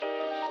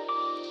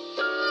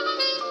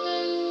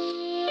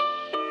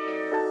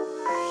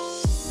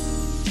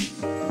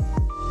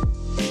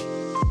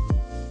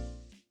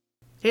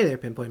Hey there,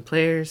 Pinpoint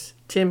Players.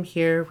 Tim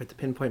here with the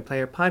Pinpoint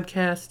Player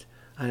Podcast.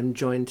 I'm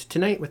joined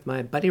tonight with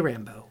my buddy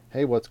Rambo.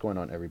 Hey, what's going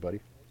on, everybody?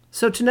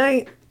 So,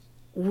 tonight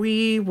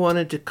we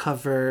wanted to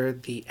cover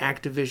the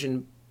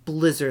Activision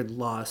Blizzard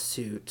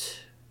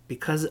lawsuit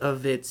because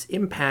of its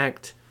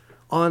impact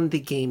on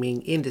the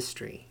gaming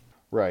industry.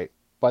 Right.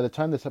 By the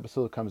time this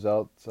episode comes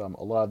out,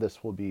 a lot of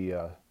this will be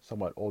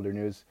somewhat older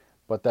news.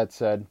 But that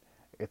said,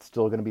 it's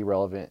still going to be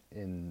relevant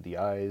in the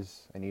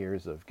eyes and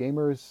ears of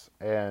gamers.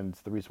 And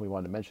the reason we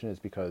wanted to mention it is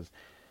because,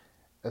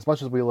 as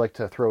much as we like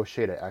to throw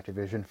shade at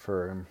Activision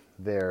for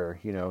their,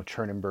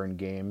 churn and burn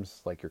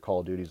games like your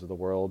Call of Duties of the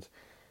world,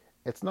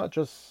 it's not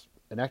just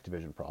an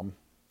Activision problem.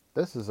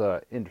 This is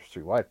a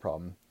industry-wide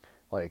problem.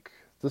 Like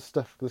this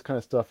kind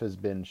of stuff has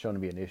been shown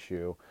to be an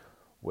issue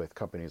with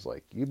companies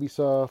like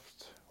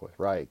Ubisoft, with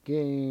Riot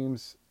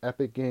Games,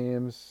 Epic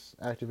Games,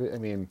 Activision. I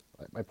mean,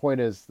 my point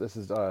is this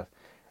is a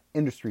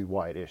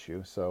industry-wide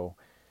issue, so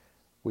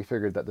we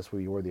figured that this would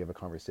be worthy of a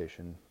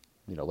conversation.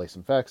 Lay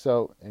some facts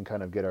out and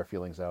kind of get our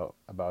feelings out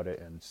about it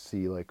and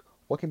see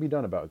what can be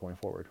done about it going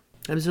forward.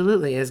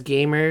 Absolutely. As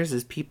gamers,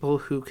 as people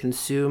who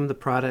consume the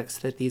products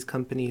that these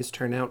companies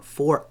turn out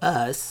for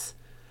us,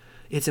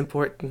 it's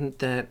important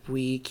that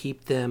we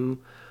keep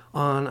them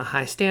on a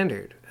high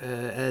standard,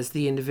 as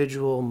the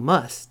individual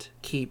must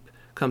keep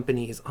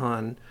companies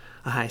on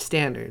a high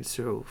standard.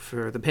 So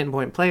for the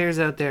Pinpoint Players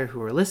out there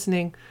who are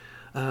listening,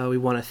 we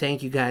want to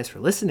thank you guys for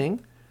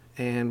listening,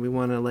 and we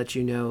want to let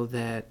you know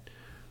that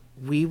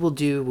we will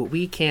do what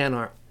we can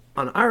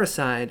on our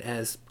side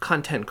as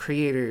content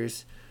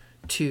creators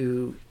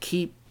to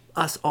keep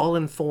us all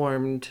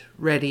informed,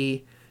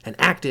 ready, and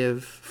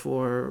active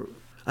for,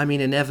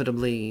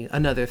 inevitably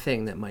another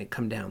thing that might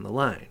come down the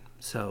line.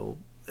 So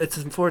it's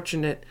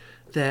unfortunate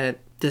that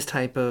this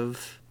type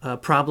of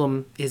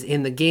problem is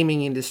in the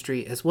gaming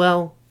industry as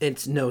well.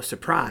 It's no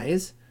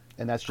surprise.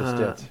 And that's just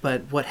it.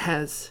 But what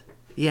has,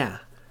 yeah,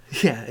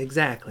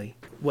 exactly.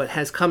 What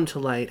has come to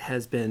light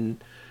has been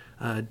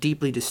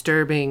deeply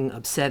disturbing,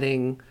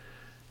 upsetting,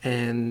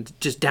 and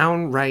just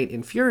downright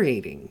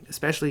infuriating,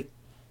 especially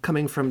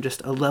coming from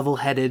just a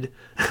level-headed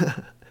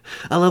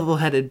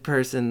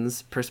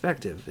person's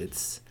perspective.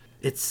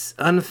 It's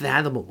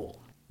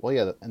unfathomable. Well,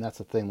 yeah, and that's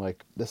the thing.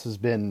 This has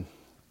been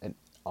an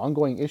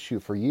ongoing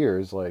issue for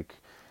years. And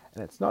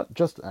it's not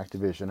just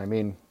Activision. I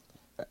mean,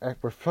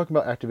 we're talking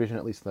about Activision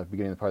at least in the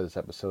beginning of the part of this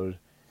episode.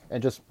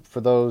 And just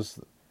for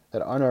those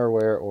that aren't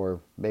aware, or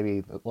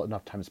maybe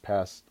enough time has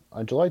passed,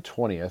 on July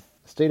 20th,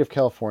 the state of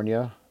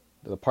California,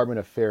 the Department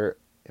of Fair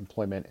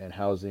Employment and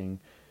Housing,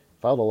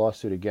 filed a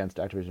lawsuit against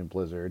Activision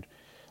Blizzard,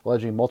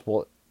 alleging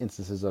multiple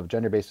instances of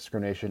gender-based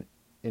discrimination,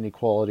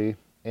 inequality,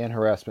 and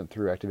harassment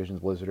through Activision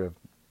Blizzard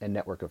and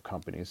network of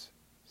companies.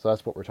 So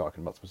that's what we're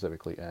talking about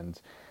specifically.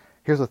 And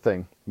here's the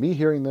thing. Me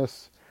hearing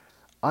this,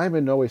 I'm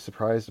in no way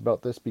surprised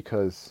about this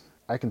because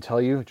I can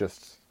tell you,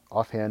 just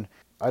offhand,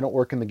 I don't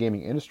work in the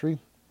gaming industry,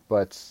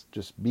 but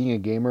just being a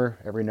gamer,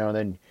 every now and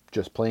then,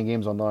 just playing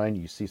games online,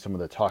 you see some of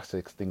the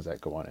toxic things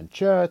that go on in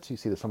chat, you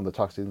see some of the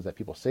toxic things that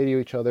people say to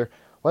each other,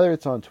 whether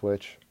it's on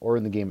Twitch or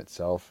in the game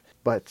itself.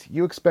 But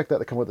you expect that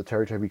to come with the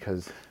territory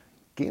because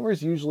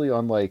gamers usually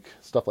on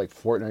stuff like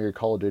Fortnite or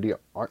Call of Duty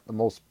aren't the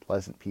most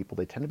pleasant people.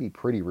 They tend to be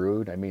pretty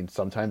rude. I mean,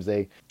 sometimes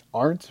they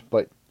aren't,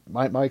 but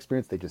my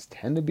experience, they just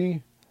tend to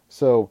be.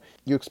 So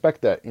you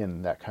expect that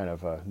in that kind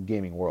of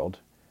gaming world.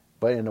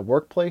 But in a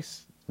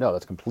workplace, no,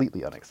 that's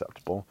completely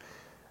unacceptable.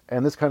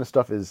 And this kind of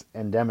stuff is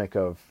endemic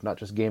of not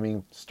just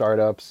gaming,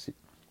 startups.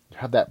 You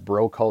have that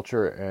bro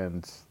culture,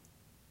 and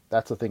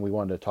that's the thing we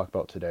wanted to talk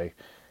about today.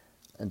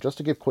 And just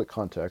to give quick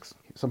context,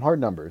 some hard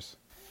numbers.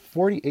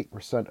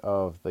 48%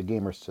 of the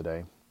gamers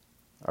today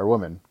are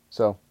women.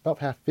 So about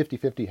half,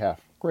 50-50,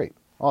 half. Great.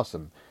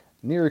 Awesome.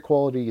 Near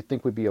equality you'd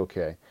think would be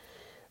okay.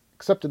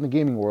 Except in the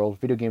gaming world,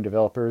 video game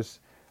developers,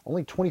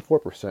 only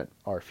 24%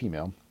 are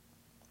female.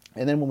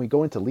 And then when we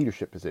go into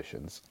leadership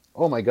positions,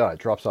 oh my god, it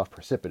drops off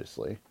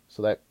precipitously.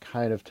 So that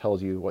kind of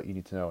tells you what you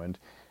need to know. And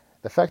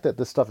the fact that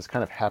this stuff is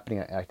kind of happening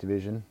at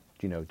Activision,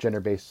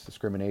 gender-based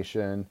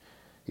discrimination,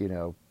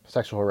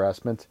 sexual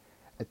harassment,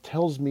 it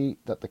tells me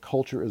that the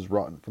culture is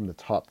rotten from the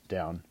top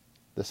down.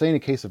 This ain't a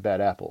case of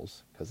bad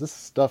apples, because this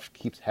stuff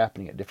keeps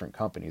happening at different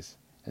companies.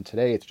 And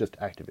today it's just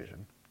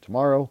Activision.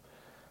 Tomorrow,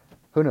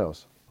 who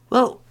knows?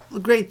 Well,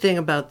 the great thing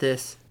about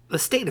this, the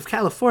state of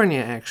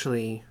California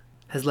actually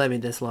has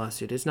levied this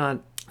lawsuit. It's not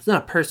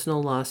a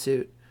personal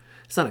lawsuit.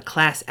 It's not a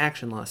class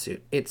action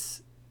lawsuit.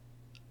 It's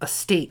a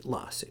state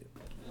lawsuit.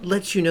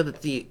 Lets you know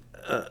that the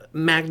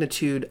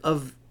magnitude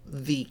of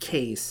the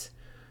case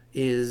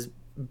is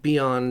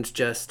beyond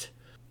just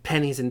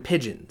pennies and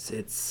pigeons.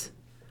 It's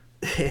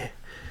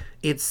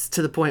it's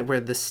to the point where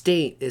the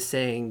state is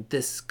saying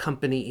this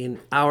company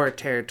in our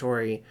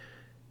territory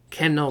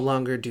can no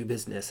longer do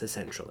business,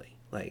 essentially.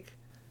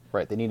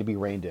 Right, they need to be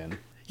reined in.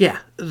 Yeah,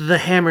 the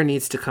hammer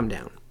needs to come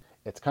down.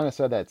 It's kind of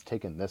sad that it's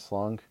taken this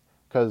long,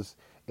 because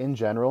in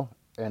general,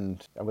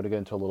 and I'm going to get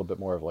into a little bit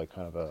more of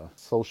kind of a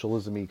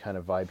socialism-y kind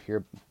of vibe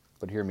here,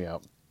 but hear me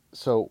out.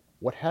 So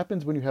what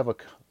happens when you have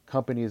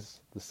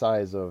companies the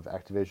size of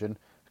Activision,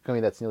 a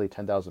company that's nearly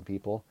 10,000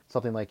 people,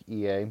 something like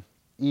EA.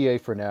 EA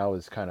for now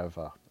is kind of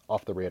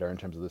off the radar in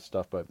terms of this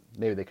stuff, but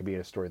maybe they could be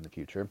in a story in the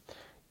future.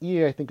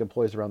 EA, I think,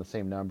 employs around the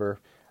same number.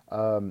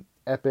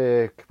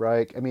 Epic,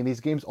 right? I mean, these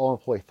games all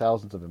employ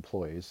thousands of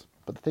employees.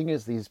 But the thing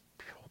is, these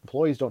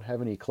employees don't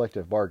have any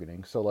collective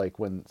bargaining. So, like,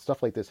 when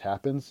stuff like this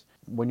happens,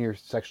 when you're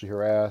sexually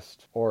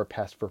harassed or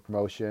passed for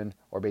promotion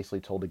or basically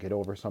told to get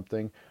over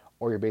something,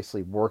 or you're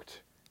basically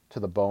worked to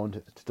the bone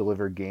to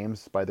deliver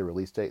games by the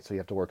release date, so you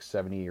have to work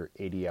 70 or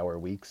 80-hour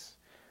weeks,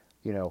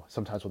 you know,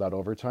 sometimes without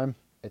overtime,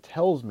 it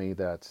tells me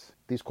that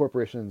these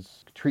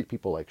corporations treat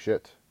people like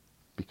shit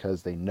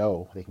because they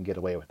know they can get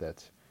away with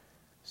it.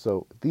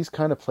 So these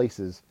kind of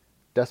places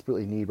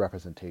desperately need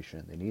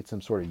representation. They need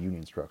some sort of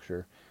union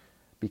structure,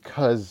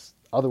 because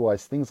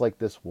otherwise things like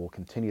this will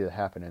continue to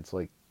happen. It's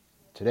like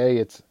today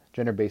it's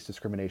gender-based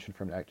discrimination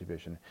from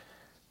Activision.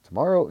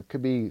 Tomorrow it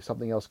could be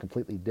something else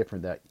completely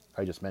different that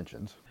I just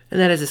mentioned. And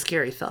that is a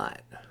scary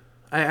thought.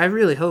 I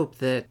really hope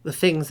that the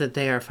things that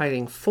they are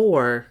fighting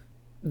for,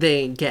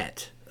 they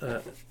get.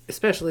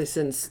 Especially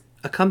since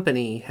a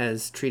company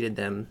has treated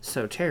them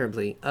so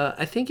terribly.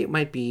 I think it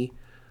might be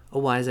a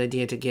wise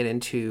idea to get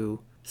into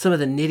some of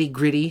the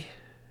nitty-gritty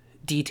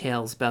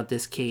details about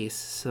this case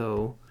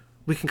so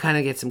we can kind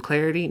of get some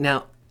clarity.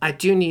 Now, I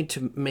do need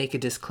to make a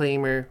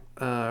disclaimer.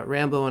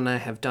 Rambo and I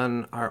have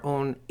done our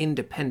own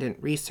independent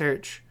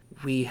research.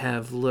 We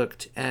have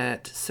looked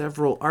at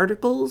several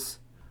articles.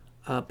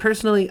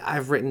 Personally,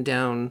 I've written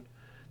down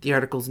the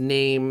article's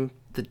name,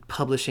 the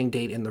publishing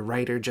date, and the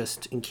writer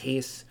just in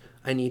case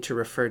I need to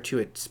refer to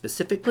it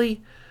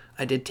specifically.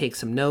 I did take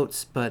some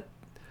notes, but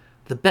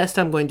the best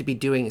I'm going to be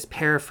doing is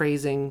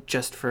paraphrasing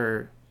just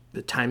for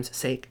the time's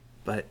sake.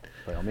 But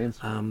by all means.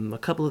 a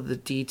couple of the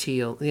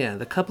details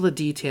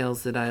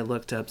that I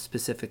looked up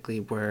specifically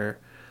were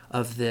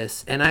of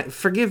this, and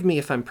forgive me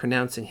if I'm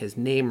pronouncing his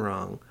name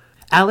wrong.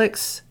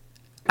 Alex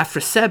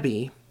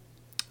Afrasiabi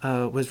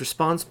was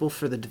responsible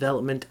for the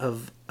development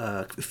of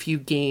a few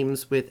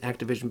games with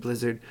Activision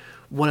Blizzard.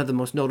 One of the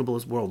most notable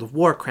is World of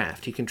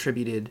Warcraft. He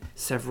contributed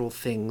several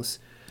things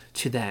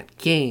to that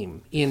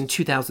game. In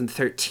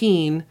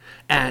 2013,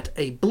 at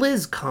a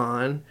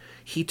BlizzCon,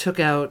 he took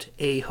out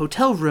a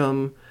hotel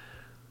room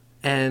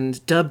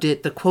and dubbed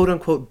it the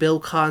quote-unquote Bill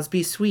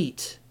Cosby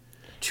Suite,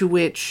 to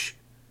which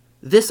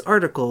this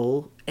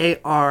article,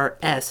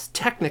 ARS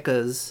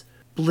Technica's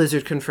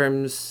Blizzard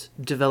confirms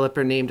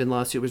developer named in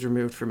lawsuit was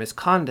removed for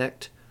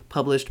misconduct,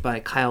 published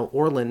by Kyle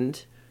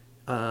Orland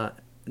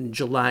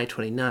July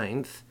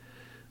 29th.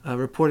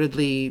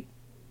 Reportedly,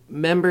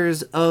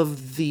 members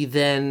of the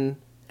then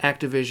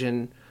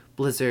Activision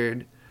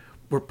Blizzard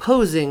were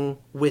posing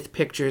with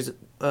pictures,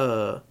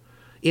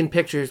 in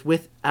pictures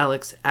with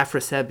Alex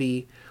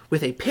Afrasiabi,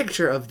 with a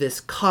picture of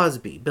this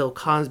Bill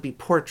Cosby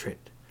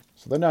portrait.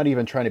 So they're not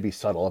even trying to be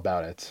subtle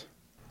about it.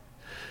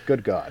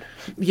 Good God.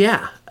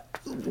 Yeah.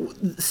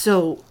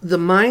 So the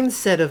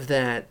mindset of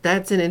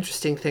that's an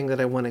interesting thing that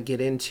I want to get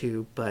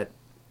into, but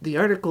the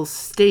article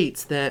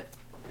states that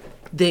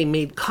they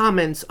made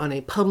comments on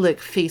a public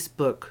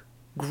Facebook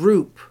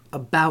group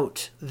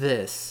about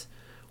this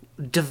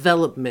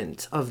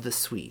development of the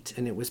suite,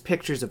 and it was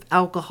pictures of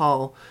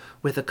alcohol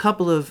with a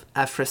couple of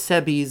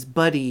Afrasiabi's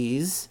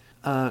buddies,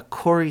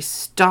 Corey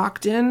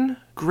Stockton,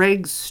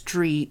 Greg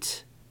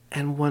Street,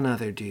 and one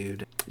other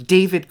dude,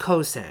 David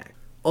Kosak,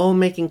 all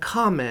making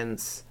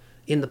comments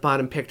in the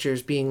bottom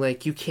pictures being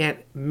like, you can't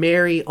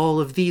marry all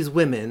of these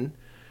women,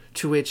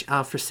 to which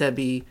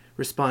Afrasiabi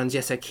responds,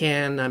 yes I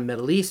can, I'm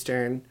Middle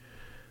Eastern.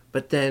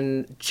 But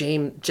then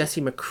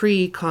Jesse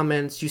McCree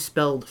comments, you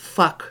spelled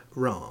fuck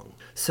wrong.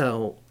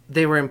 So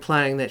they were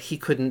implying that he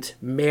couldn't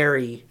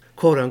marry,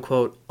 quote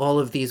unquote, all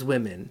of these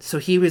women. So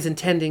he was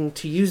intending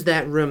to use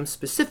that room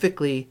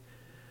specifically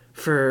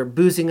for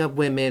boozing up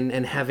women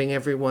and having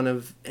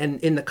and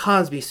in the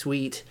Cosby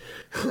Suite,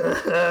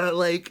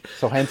 like.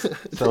 So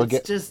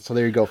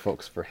there you go,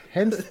 folks.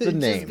 Hence the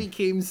name. It just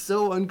became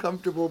so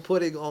uncomfortable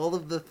putting all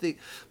of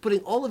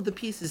the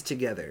pieces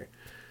together.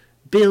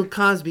 Bill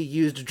Cosby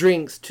used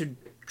drinks to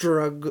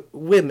drug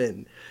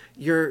women.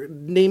 You're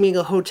naming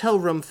a hotel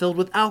room filled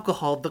with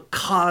alcohol the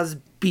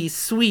Cosby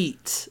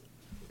Suite.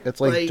 It's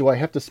like, do I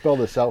have to spell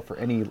this out for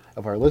any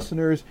of our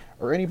listeners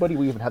or anybody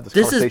we even have this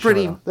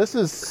conversation with? This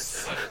is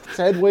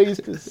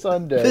Sideways to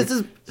Sunday. This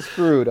is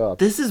screwed up.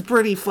 This is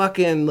pretty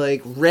fucking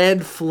like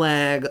red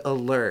flag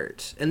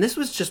alert. And this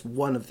was just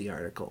one of the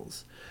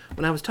articles.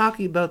 When I was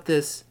talking about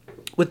this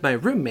with my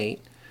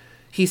roommate,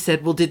 he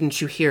said, well,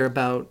 didn't you hear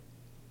about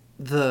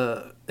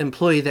the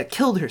employee that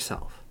killed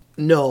herself?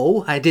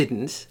 No, I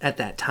didn't at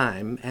that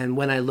time. And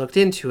when I looked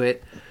into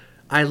it,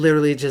 I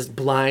literally just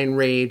blind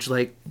rage,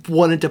 like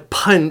wanted to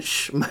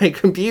punch my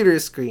computer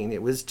screen.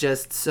 It was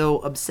just so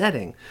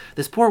upsetting.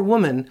 This poor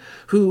woman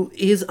who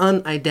is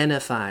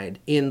unidentified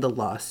in the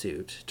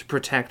lawsuit to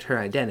protect her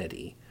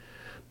identity,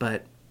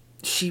 but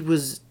she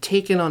was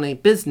taken on a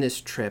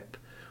business trip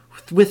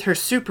with her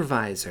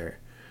supervisor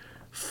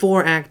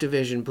for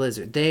Activision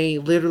Blizzard. They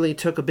literally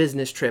took a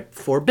business trip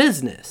for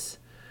business,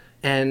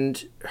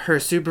 and her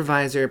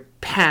supervisor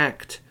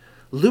packed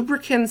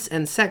lubricants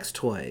and sex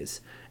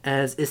toys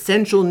as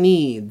essential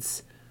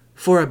needs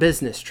for a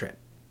business trip.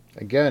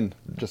 Again,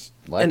 just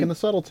lacking the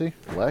subtlety.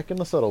 Lacking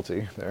the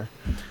subtlety there.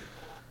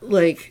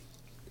 Like,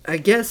 I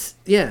guess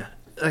that,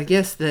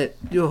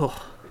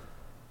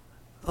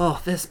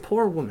 this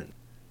poor woman.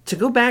 To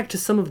go back to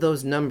some of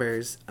those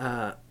numbers,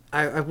 I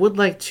would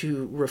like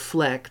to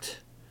reflect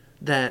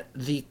that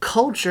the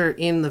culture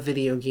in the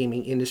video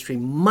gaming industry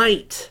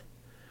might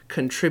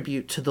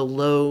contribute to the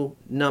low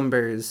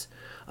numbers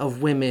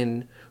of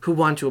women who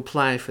want to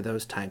apply for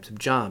those types of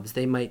jobs.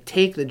 They might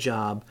take the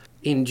job,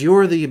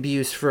 endure the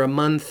abuse for a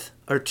month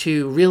or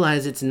two,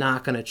 realize it's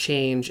not going to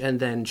change, and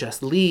then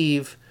just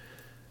leave,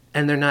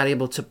 and they're not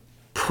able to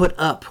put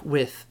up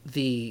with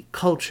the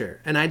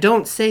culture. And I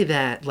don't say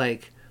that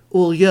like,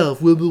 well, yeah,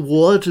 if women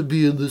want to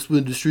be in this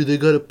industry, they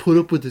got to put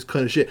up with this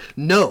kind of shit.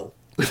 No,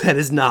 that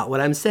is not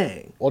what I'm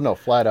saying. Well, no,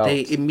 flat out.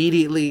 They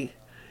immediately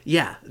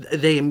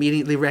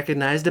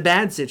recognized a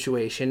bad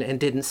situation and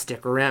didn't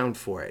stick around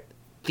for it.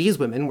 These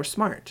women were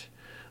smart.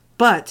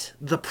 But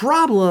the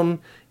problem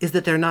is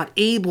that they're not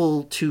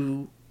able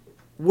to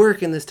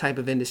work in this type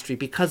of industry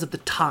because of the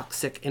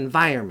toxic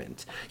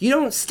environment. You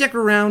don't stick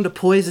around a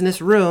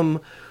poisonous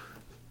room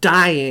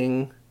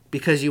dying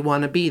because you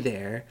want to be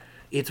there.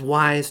 It's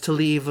wise to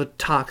leave a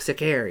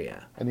toxic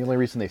area. And the only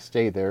reason they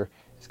stay there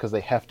is because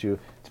they have to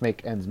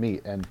make ends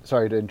meet. And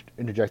sorry to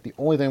interject. The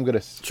only thing I'm going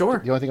to Sure.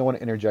 The only thing I want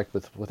to interject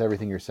with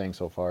everything you're saying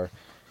so far,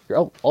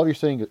 all you're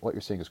saying, what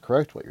you're saying is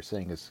correct. What you're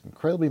saying is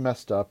incredibly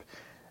messed up,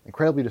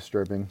 incredibly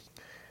disturbing.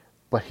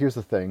 But here's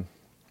the thing,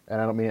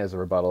 and I don't mean it as a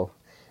rebuttal.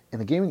 In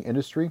the gaming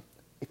industry,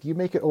 if you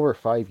make it over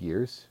 5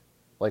 years,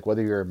 like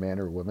whether you're a man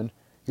or a woman,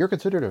 you're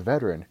considered a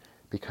veteran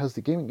because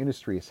the gaming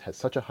industry has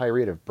such a high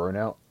rate of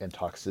burnout and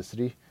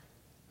toxicity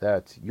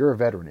that you're a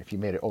veteran if you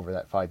made it over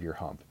that 5-year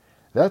hump.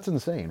 That's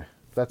insane.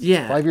 That's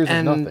 5 years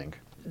is nothing.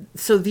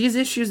 So these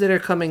issues that are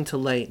coming to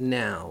light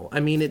now, I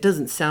mean, it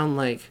doesn't sound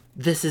like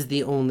this is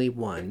the only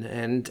one.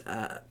 And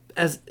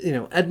as you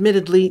know,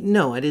 admittedly,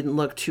 no, I didn't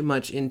look too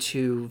much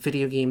into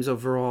video games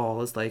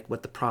overall as like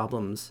what the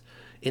problems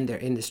in their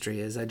industry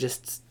is. I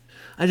just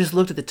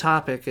looked at the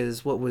topic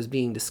as what was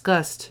being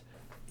discussed.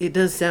 It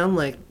does sound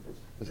like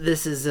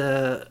this is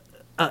an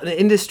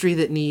industry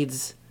that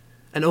needs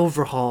an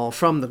overhaul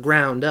from the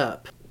ground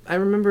up. I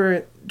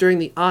remember during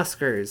the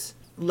Oscars,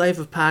 Life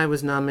of Pi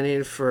was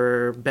nominated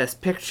for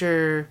Best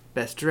Picture,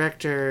 Best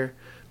Director,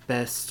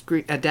 Best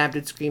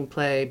Adapted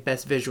Screenplay,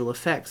 Best Visual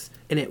Effects,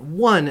 and it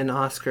won an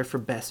Oscar for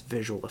Best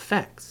Visual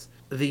Effects.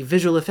 The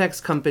visual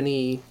effects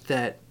company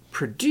that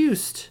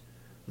produced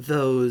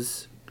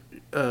those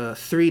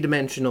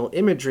three-dimensional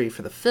imagery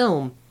for the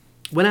film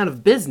went out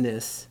of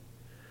business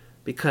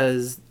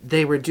because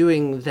they were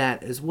doing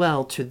that as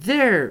well to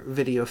their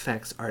video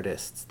effects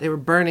artists. They were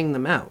burning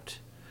them out.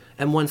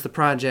 And once the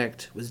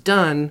project was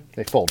done...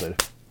 They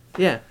folded.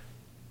 Yeah.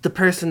 The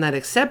person that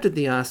accepted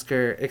the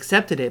Oscar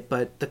accepted it,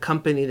 but the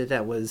company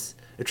that was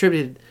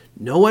attributed,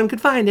 no one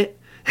could find it.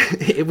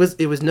 It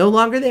was no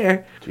longer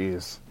there.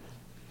 Jeez.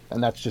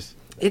 And that's just...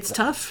 It's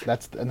tough.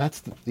 That's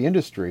the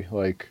industry.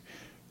 Like,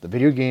 the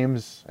video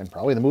games and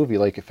probably the movie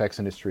effects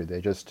industry, they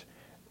just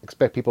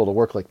expect people to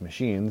work like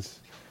machines,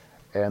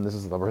 and this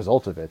is the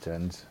result of it.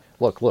 And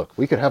look,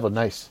 we could have a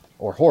nice,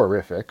 or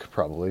horrific,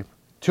 probably,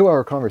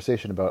 2-hour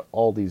conversation about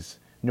all these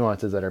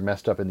nuances that are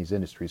messed up in these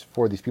industries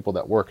for these people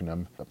that work in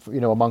them,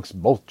 amongst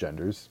both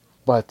genders.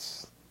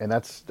 But, and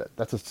that's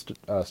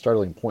a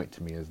startling point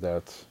to me, is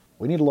that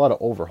we need a lot of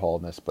overhaul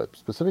in this, but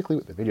specifically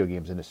with the video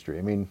games industry.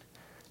 I mean,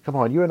 come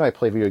on, you and I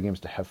play video games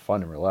to have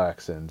fun and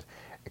relax, and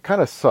it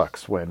kind of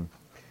sucks when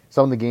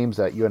some of the games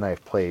that you and I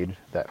have played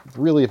that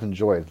really have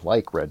enjoyed,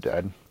 like Red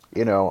Dead,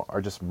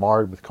 are just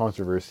marred with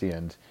controversy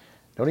and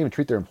don't even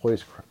treat their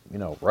employees,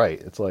 right.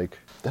 It's like,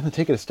 then to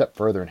take it a step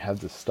further and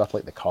have this stuff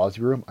like the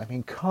Cosby Room, I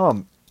mean,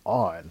 come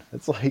on.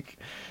 It's like...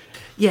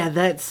 Yeah,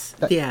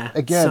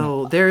 Again...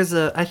 So there's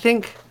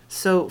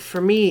so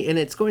for me, and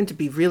it's going to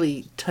be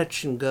really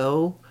touch and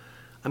go,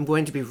 I'm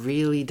going to be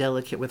really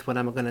delicate with what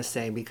I'm going to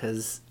say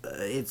because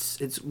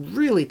it's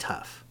really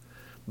tough.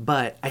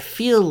 But I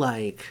feel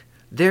like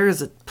there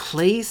is a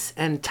place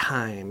and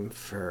time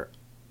for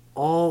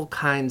all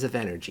kinds of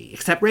energy,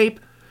 except rape.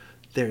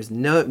 There's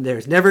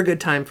never a good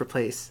time for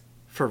place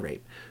for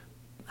rape.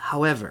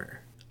 However,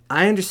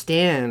 I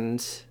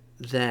understand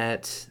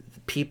that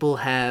people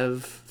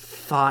have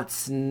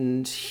thoughts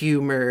and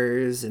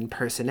humors and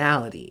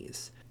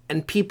personalities,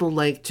 and people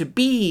like to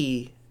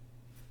be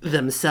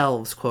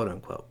themselves, quote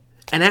unquote.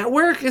 And at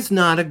work is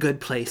not a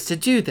good place to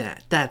do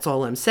that. That's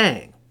all I'm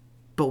saying.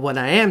 But what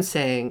I am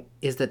saying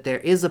is that there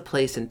is a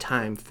place and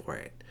time for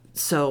it.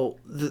 So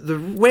the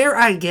where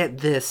I get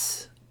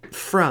this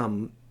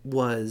from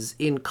was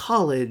in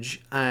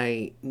college.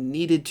 I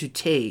needed to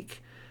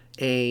take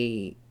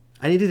a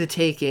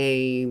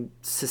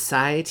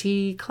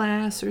society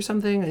class or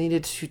something. I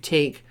needed to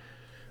take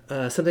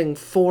something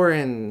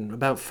foreign,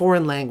 about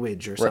foreign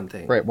language or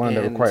something. Right, one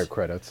of the required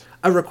credits.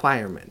 A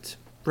requirement,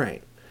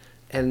 right.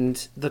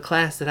 And the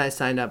class that I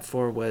signed up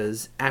for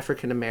was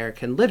African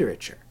American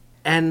literature.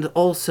 and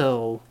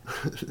also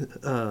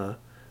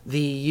the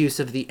use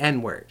of the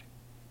N word,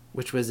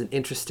 which was an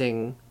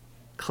interesting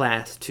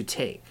class to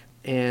take.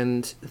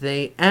 And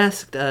they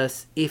asked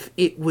us if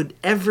it would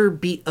ever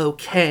be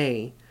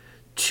okay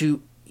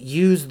to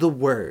use the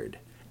word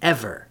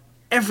ever.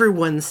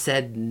 Everyone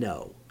said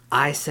no.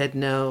 I said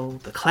no.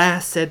 The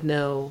class said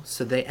no.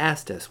 So they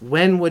asked us,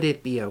 when would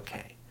it be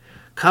okay?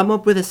 Come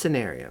up with a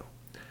scenario.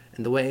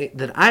 And the way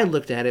that I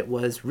looked at it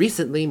was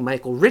recently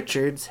Michael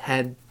Richards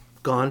had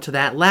gone to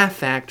that Laugh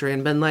Factory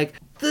and been like,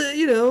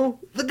 the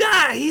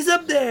guy, he's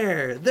up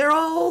there. They're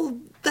all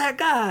that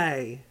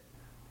guy.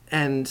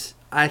 And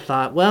I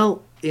thought,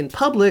 well, in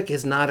public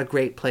is not a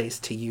great place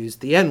to use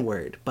the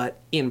N-word, but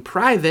in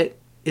private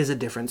is a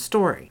different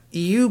story.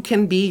 You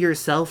can be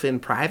yourself in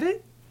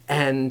private,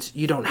 and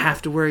you don't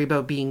have to worry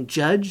about being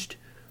judged,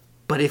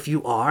 but if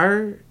you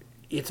are,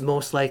 it's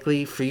most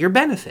likely for your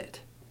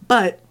benefit.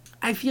 But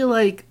I feel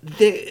like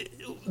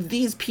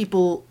these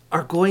people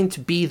are going to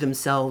be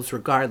themselves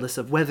regardless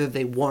of whether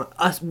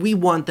we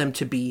want them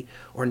to be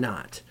or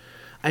not.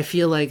 I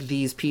feel like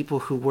these people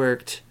who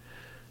worked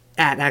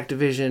at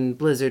Activision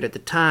Blizzard at the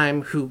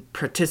time, who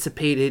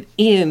participated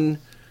in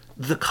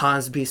the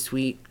Cosby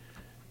Suite,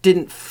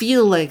 didn't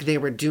feel like they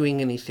were doing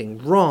anything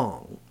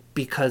wrong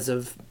because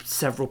of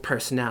several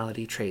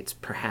personality traits,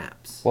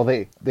 perhaps. Well,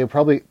 they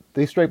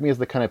strike me as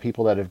the kind of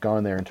people that have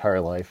gone their entire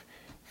life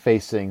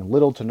facing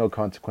little to no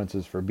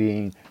consequences for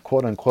being,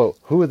 quote unquote,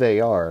 who they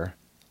are,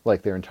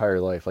 like their entire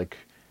life. Like,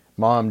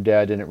 mom,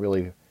 dad didn't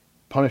really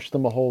punish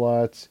them a whole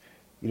lot.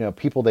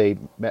 People they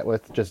met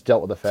with just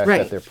dealt with the fact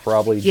that they're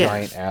probably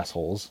giant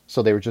assholes.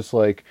 So they were just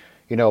like,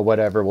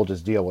 whatever, we'll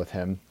just deal with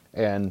him.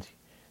 And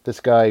these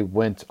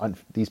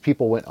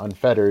people went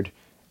unfettered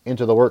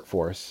into the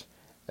workforce,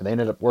 and they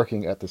ended up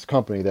working at this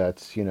company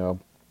that's,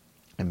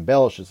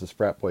 embellishes this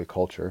frat boy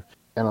culture.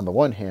 And on the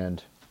one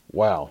hand,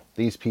 wow,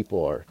 these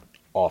people are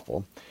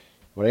awful.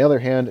 But on the other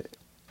hand,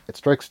 it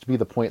strikes to be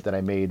the point that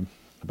I made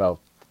about,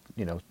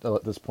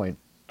 at this point,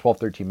 12,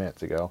 13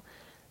 minutes ago,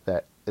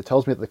 that it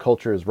tells me that the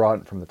culture is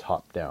rotten from the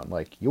top down.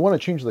 Like, you want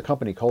to change the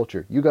company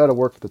culture, you got to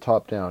work from the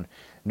top down.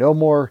 No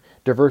more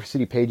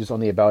diversity pages on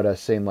the About Us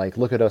saying, like,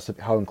 look at us,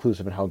 how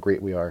inclusive and how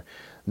great we are.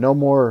 No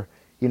more,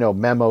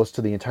 memos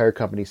to the entire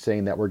company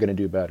saying that we're going to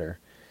do better.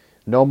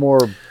 No more,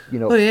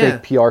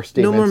 fake PR statements.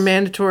 No more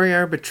mandatory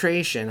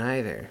arbitration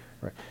either.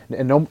 Right.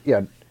 And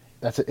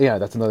that's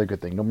another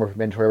good thing. No more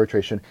mandatory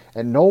arbitration,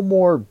 and no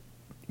more,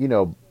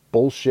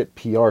 bullshit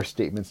PR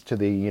statements to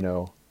the,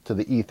 to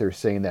the ether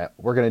saying that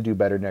we're going to do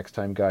better next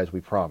time, guys,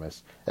 we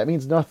promise. That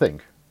means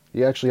nothing.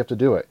 You actually have to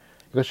do it.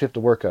 You actually have to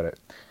work at it.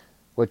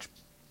 Which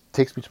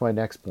takes me to my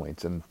next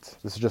point, and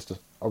this is just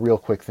a real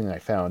quick thing I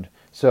found.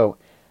 So,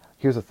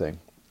 here's the thing.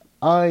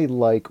 I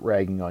like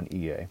ragging on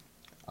EA.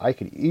 I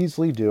could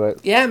easily do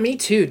it. Yeah, me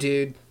too,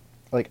 dude.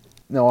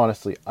 No,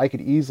 honestly, I could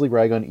easily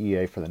rag on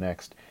EA for the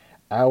next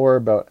hour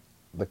about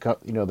the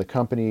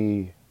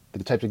company,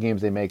 the types of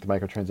games they make, the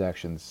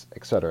microtransactions,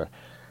 etc.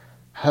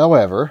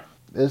 However,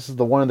 this is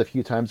one of the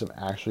few times I'm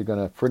actually going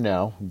to, for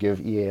now, give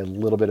EA a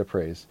little bit of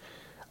praise.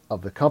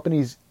 Of the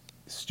company's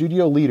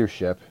studio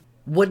leadership.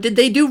 What did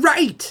they do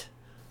right?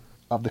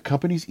 Of the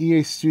company's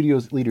EA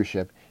Studios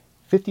leadership,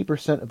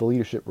 50% of the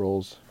leadership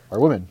roles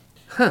are women.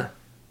 Huh.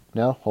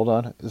 Now, hold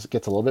on. This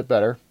gets a little bit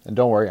better. And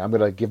don't worry, I'm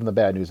going to give them the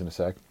bad news in a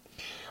sec.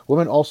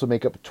 Women also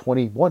make up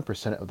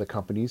 21% of the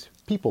company's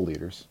people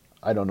leaders.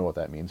 I don't know what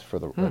that means for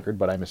the record,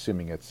 but I'm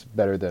assuming it's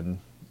better than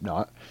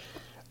not.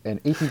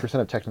 And 18%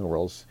 of technical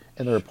roles.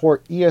 In the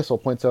report,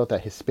 ESL points out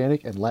that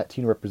Hispanic and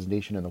Latino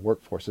representation in the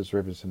workforce has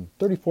risen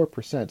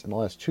 34% in the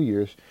last 2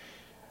 years,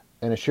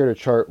 and has shared a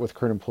chart with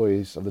current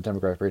employees of the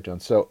demographic breakdown.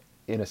 So,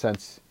 in a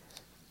sense,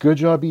 good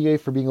job, EA,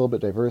 for being a little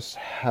bit diverse.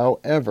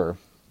 However,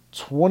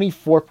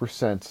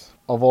 24%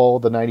 of all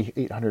the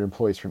 9,800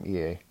 employees from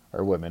EA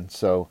are women.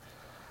 So,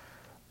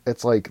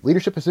 it's like,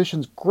 leadership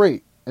positions,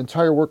 great.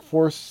 Entire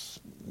workforce,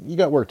 you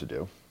got work to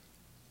do.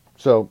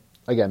 So,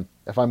 again,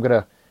 if I'm going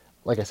to,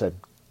 like I said,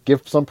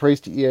 give some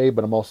praise to EA,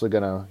 but I'm also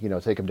going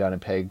to, take them down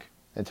and peg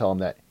and tell them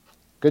that,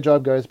 good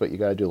job, guys, but you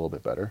got to do a little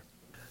bit better.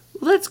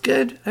 Well, that's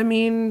good. I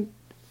mean,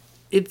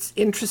 it's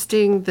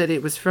interesting that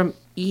it was from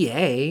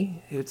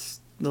EA.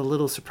 It's a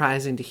little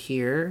surprising to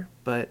hear,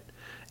 but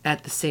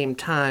at the same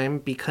time,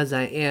 because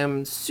I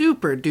am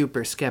super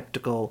duper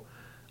skeptical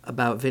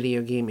about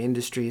video game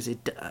industries,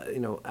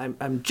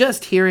 I'm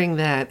just hearing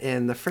that,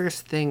 and the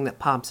first thing that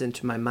pops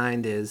into my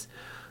mind is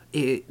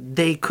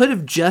they could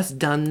have just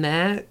done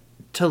that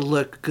to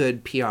look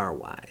good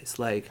PR-wise.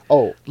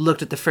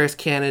 Looked at the first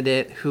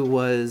candidate who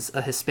was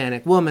a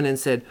Hispanic woman and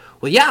said,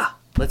 well, yeah,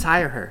 let's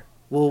hire her.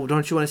 Well,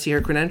 don't you want to see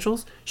her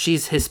credentials?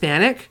 She's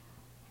Hispanic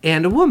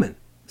and a woman,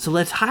 so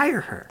let's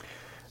hire her.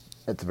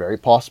 It's very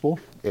possible.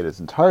 It is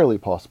entirely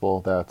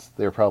possible that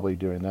they're probably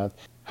doing that.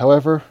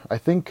 However, I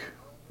think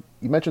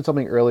you mentioned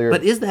something earlier.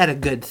 But is that a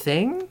good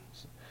thing?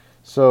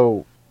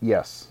 So,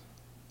 yes.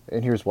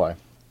 And here's why.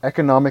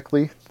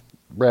 Economically,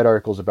 read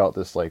articles about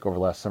this over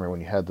last summer when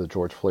you had the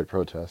George Floyd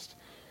protest.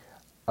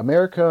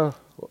 America,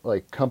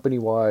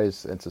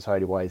 company-wise and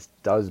society-wise,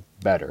 does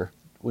better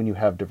when you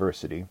have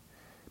diversity,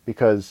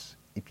 because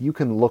if you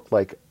can look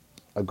like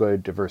a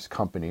good diverse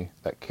company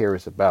that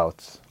cares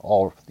about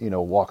all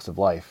walks of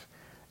life,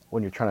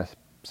 when you're trying to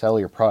sell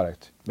your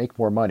product, make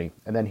more money.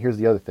 And then here's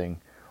the other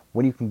thing: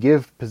 when you can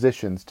give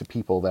positions to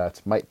people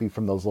that might be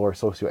from those lower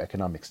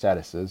socioeconomic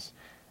statuses,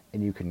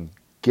 and you can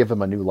give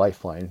them a new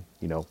lifeline,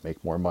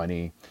 make more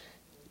money,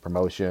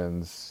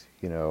 promotions,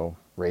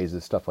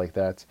 raises, stuff like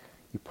that.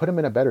 You put them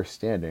in a better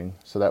standing,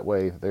 so that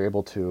way they're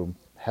able to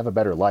have a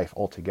better life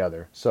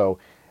altogether. So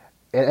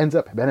it ends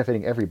up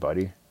benefiting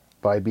everybody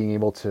by being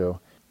able to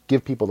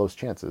give people those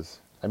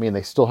chances. I mean,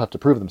 they still have to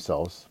prove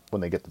themselves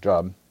when they get the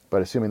job,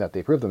 but assuming that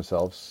they prove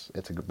themselves,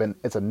 it's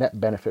a net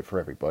benefit for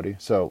everybody.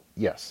 So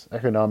yes,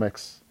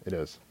 economics, it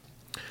is.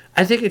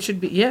 I think it should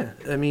be, yeah.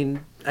 I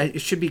mean,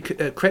 it should be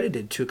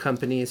credited to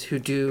companies who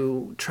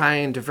do try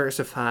and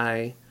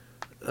diversify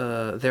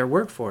their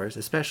workforce,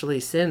 especially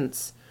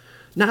since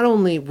not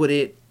only would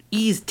it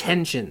ease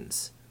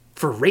tensions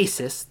for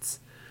racists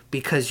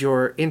because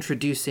you're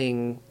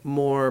introducing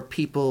more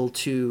people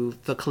to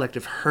the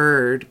collective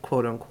herd,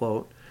 quote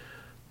unquote,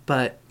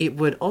 but it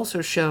would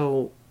also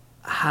show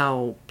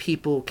how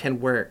people can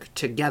work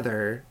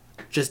together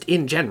just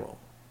in general.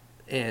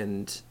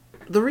 And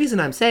the reason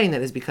I'm saying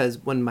that is because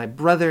when my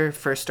brother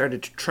first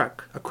started to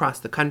truck across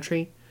the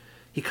country,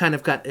 he kind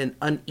of got an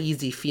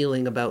uneasy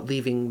feeling about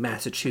leaving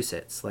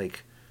Massachusetts,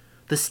 like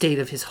the state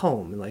of his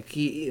home. Like,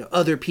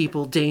 other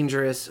people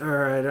dangerous,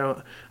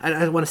 or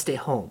I want to stay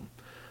home.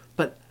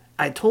 But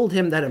I told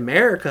him that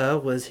America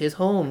was his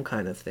home,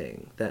 kind of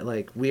thing. That,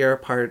 like, we are a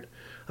part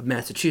of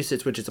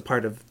Massachusetts, which is a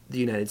part of the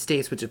United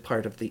States, which is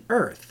part of the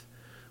Earth.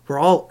 We're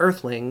all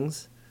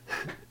Earthlings.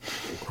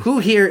 Who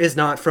here is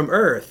not from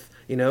Earth?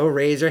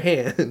 Raise your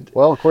hand.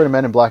 Well, according to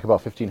Men in Black,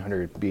 about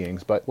 1,500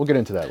 beings, but we'll get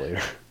into that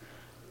later.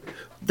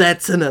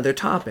 That's another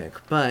topic,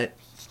 but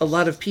a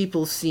lot of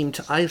people seem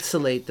to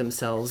isolate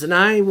themselves, and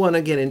I want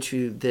to get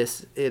into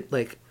this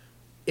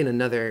in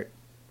another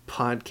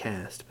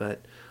podcast,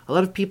 but a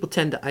lot of people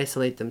tend to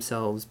isolate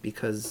themselves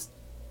because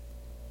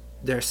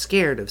they're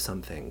scared of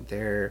something.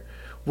 They're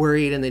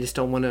worried and they just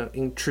don't want to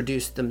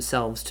introduce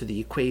themselves to the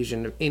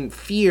equation in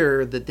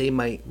fear that they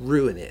might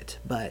ruin it.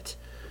 But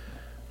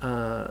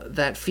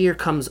that fear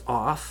comes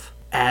off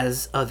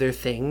as other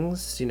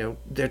things.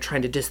 They're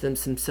trying to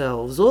distance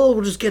themselves. Oh,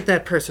 we'll just get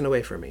that person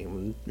away from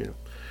me.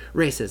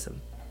 Racism.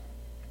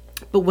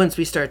 But once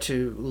we start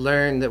to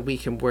learn that we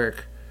can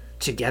work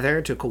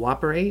together to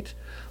cooperate,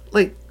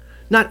 like,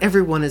 not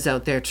everyone is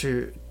out there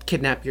to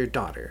kidnap your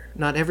daughter.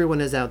 Not everyone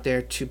is out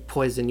there to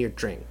poison your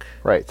drink.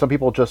 Right. Some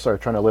people just are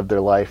trying to live their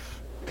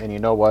life, and you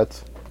know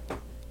what?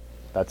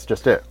 That's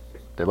just it.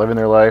 They're living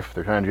their life.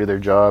 They're trying to do their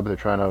job. They're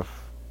trying to,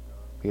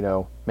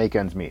 make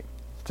ends meet.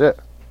 That's it.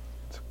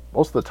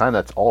 Most of the time,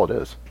 that's all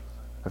it is.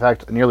 In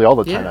fact, nearly all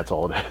the time, that's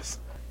all it is.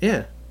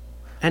 Yeah.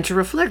 And to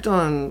reflect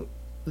on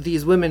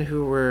these women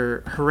who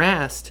were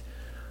harassed,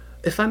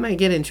 if I might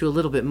get into a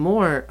little bit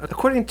more,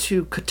 according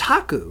to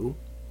Kotaku,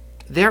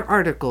 their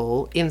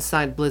article,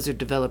 Inside Blizzard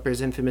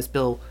Developers' Infamous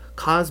Bill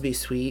Cosby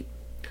Suite,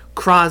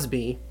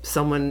 Crosby,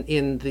 someone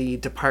in the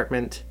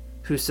department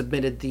who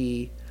submitted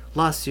the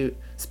lawsuit,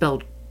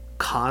 spelled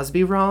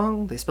Cosby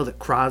wrong. They spelled it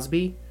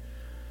Crosby.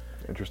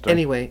 Interesting.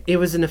 Anyway, it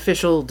was an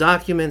official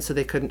document, so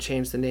they couldn't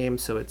change the name,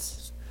 so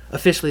it's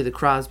officially the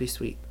Crosby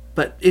Suite.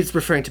 But it's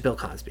referring to Bill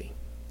Cosby.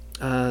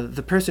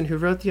 The person who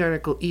wrote the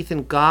article,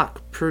 Ethan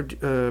Gach,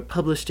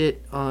 published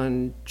it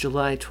on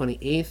July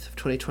 28th of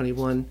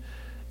 2021,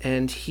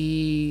 and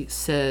he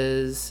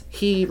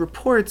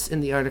reports in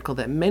the article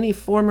that many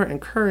former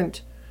and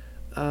current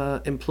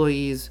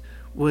employees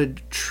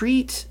would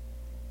treat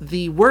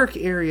the work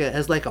area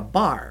as like a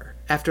bar.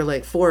 After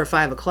like 4 or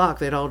 5 o'clock,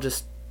 they'd all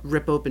just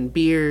rip open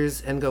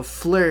beers and go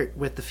flirt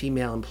with the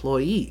female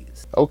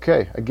employees.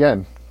 Okay,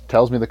 again,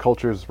 tells me the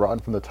culture is rotten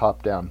from the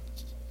top down.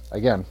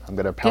 Again, I'm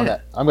gonna pound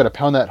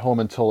that home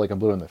until like I'm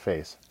blue in the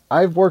face.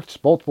 I've worked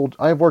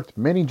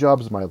many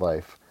jobs in my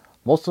life.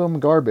 Most of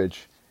them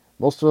garbage.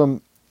 Most of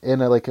them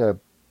in a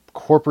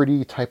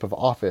corporate-y type of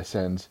office.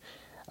 And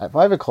at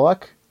 5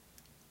 o'clock,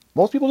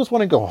 most people just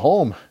want to go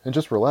home and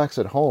just relax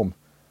at home.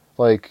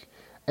 And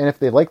if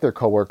they like their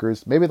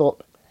coworkers, maybe they'll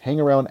hang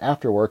around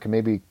after work and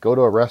maybe go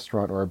to a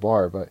restaurant or a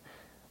bar. But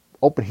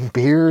opening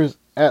beers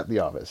at the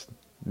office,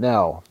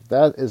 now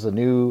that is a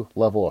new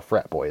level of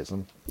frat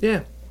boyism.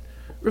 Yeah.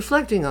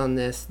 Reflecting on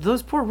this,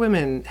 those poor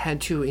women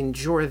had to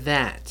endure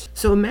that.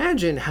 So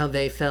imagine how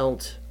they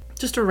felt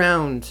just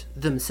around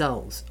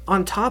themselves,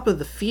 on top of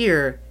the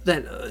fear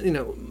that,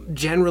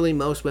 generally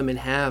most women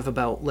have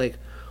about,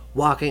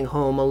 walking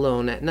home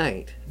alone at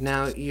night.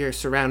 Now you're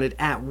surrounded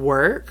at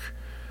work.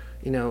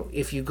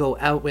 If you go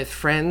out with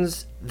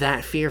friends,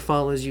 that fear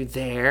follows you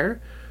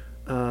there.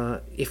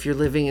 If you're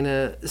living in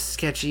a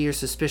sketchy or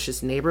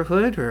suspicious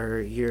neighborhood,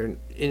 or you're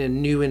in a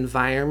new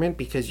environment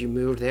because you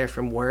moved there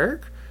from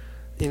work,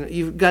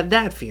 you've got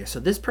that fear. So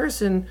this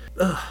person,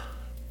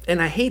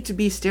 and I hate to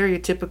be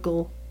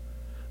stereotypical,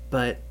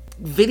 but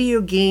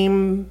video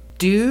game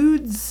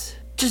dudes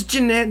just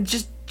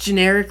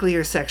generically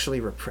are sexually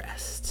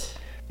repressed.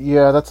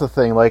 Yeah, that's the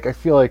thing. I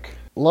feel like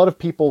A lot of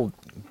people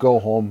go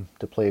home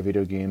to play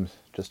video games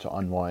just to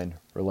unwind,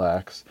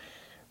 relax,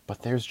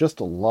 but there's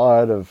just a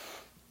lot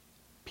of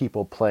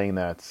people playing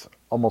that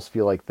almost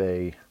feel like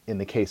they, in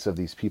the case of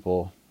these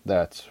people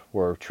that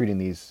were treating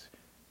these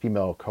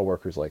female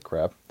coworkers like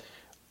crap,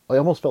 I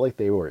almost felt like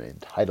they were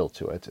entitled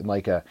to it in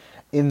like a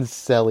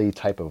incel-y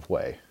type of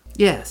way.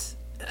 Yes.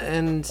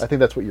 And I think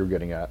that's what you were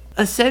getting at.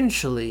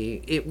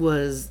 essentially, it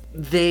was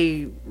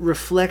they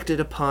reflected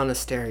upon a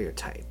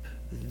stereotype.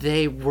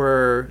 They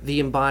were the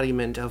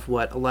embodiment of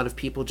what a lot of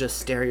people just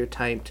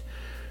stereotyped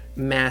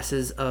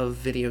masses of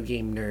video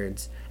game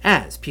nerds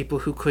as. People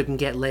who couldn't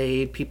get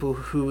laid, people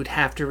who would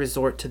have to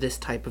resort to this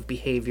type of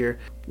behavior.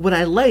 What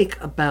I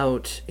like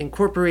about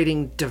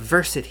incorporating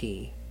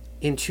diversity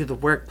into the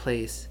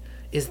workplace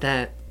is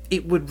that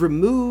it would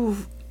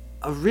remove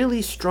a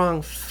really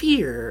strong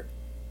fear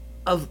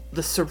of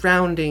the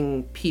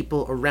surrounding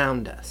people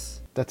around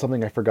us. That's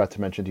something I forgot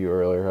to mention to you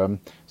earlier.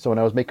 So when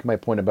I was making my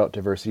point about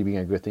diversity being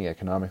a good thing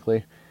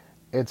economically,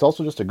 it's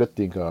also just a good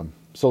thing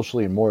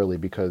socially and morally,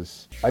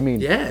 because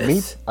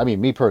Yes.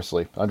 me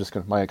personally,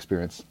 my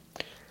experience.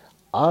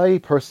 I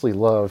personally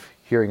love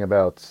hearing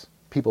about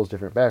people's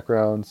different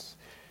backgrounds,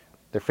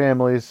 their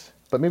families,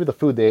 but maybe the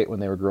food they ate when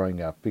they were growing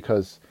up,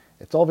 because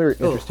it's all very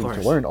interesting to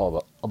course. learn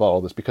about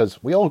all this,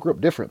 because we all grew up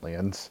differently,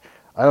 and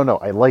I don't know,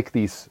 I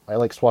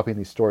like swapping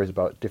these stories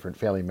about different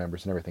family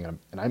members and everything,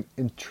 and I'm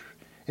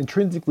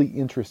intrinsically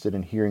interested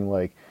in hearing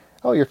like,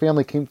 oh, your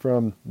family came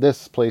from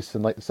this place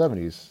in like the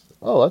 70s.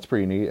 Oh, that's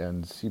pretty neat.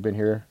 And you've been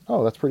here.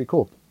 Oh, that's pretty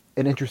cool.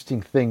 An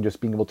interesting thing,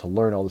 just being able to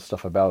learn all this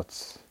stuff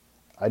about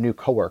a new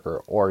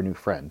coworker or a new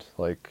friend.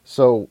 Like,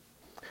 so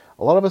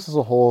a lot of us as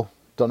a whole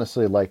don't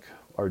necessarily like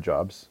our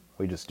jobs.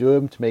 We just do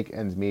them to make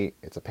ends meet.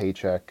 It's a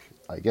paycheck.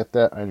 I get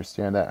that. I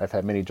understand that. I've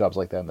had many jobs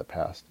like that in the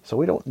past. So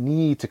we don't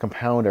need to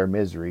compound our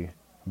misery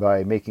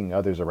by making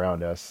others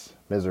around us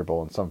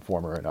miserable in some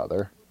form or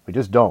another. We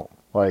just don't.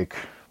 Like,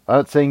 I'm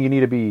not saying you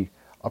need to be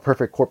a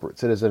perfect corporate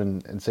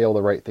citizen and say all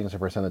the right things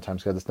 100% of the time,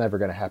 because it's never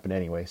going to happen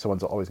anyway.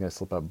 Someone's always going to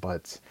slip up,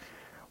 but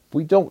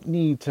we don't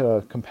need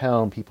to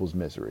compound people's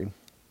misery.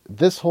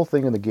 This whole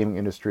thing in the gaming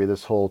industry,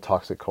 this whole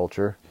toxic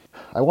culture,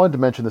 I wanted to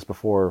mention this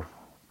before,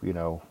 we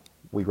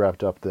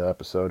wrapped up the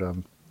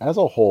episode. As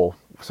a whole,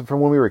 so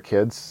from when we were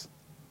kids,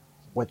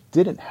 what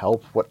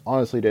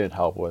honestly didn't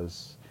help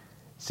was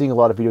seeing a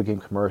lot of video game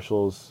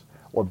commercials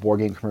or board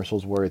game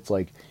commercials where it's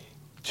like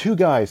two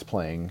guys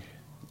playing,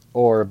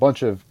 or a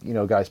bunch of,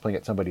 guys playing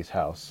at somebody's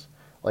house.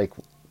 Like,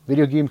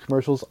 video game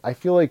commercials, I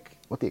feel like,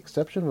 with the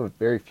exception of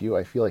very few,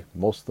 I feel like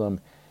most of them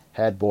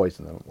had boys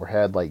in them, or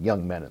had, like,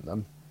 young men in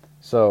them.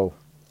 So,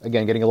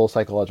 again, getting a little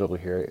psychological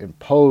here,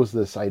 impose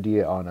this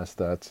idea on us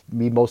that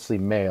mostly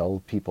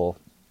male people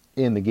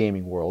in the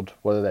gaming world,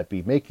 whether that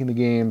be making the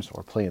games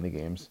or playing the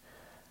games.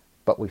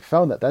 But we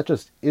found that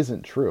just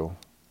isn't true.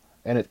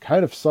 And it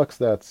kind of sucks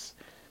that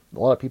a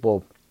lot of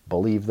people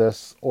believe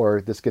this,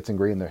 or this gets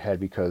ingrained in their head,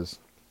 because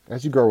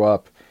as you grow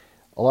up,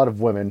 a lot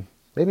of women,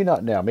 maybe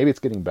not now, maybe it's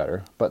getting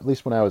better, but at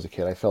least when I was a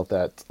kid, I felt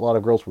that a lot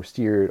of girls were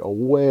steered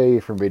away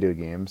from video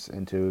games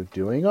into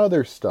doing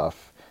other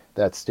stuff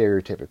that's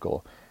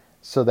stereotypical,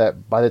 so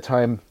that by the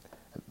time,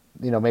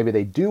 maybe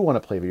they do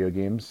want to play video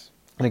games,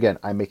 and again,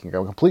 I'm making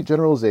a complete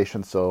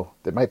generalization, so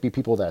there might be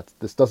people that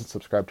this doesn't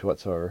subscribe to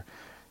whatsoever,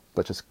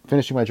 but just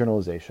finishing my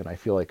generalization, I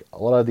feel like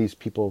a lot of these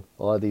people,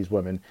 a lot of these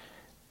women,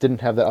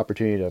 didn't have that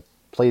opportunity to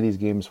play these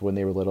games when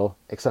they were little,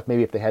 except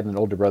maybe if they had an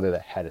older brother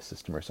that had a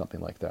system or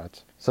something like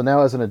that. So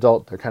now as an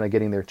adult, they're kind of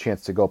getting their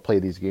chance to go play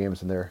these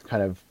games, and they're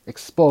kind of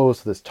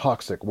exposed to this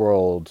toxic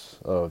world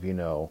of,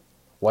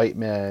 white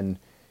men,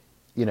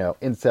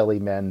 incel-y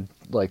men,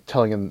 like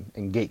telling them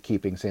and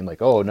gatekeeping, saying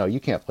like, oh no, you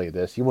can't play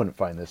this, you wouldn't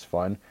find this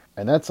fun.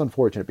 And that's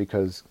unfortunate,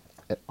 because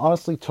it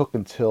honestly took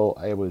until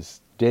I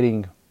was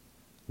dating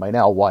my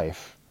now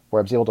wife,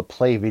 where I was able to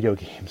play video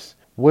games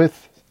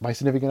with my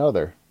significant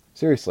other.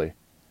 Seriously.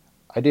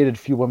 I dated a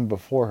few women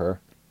before her,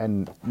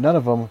 and none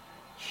of them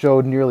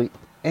showed nearly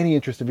any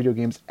interest in video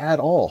games at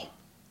all.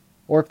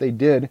 Or if they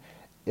did,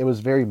 it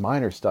was very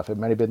minor stuff. It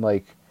might have been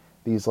like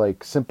these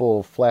like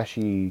simple,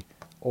 flashy,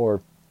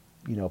 or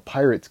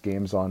pirates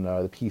games on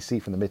the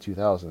PC from the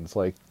mid-2000s.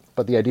 Like,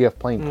 but the idea of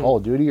playing Call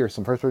of Duty or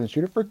some first-person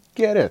shooter,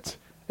 forget it.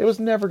 It was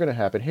never going to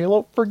happen.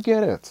 Halo,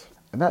 forget it.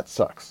 And that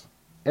sucks.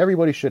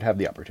 Everybody should have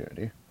the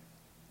opportunity.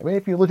 I mean,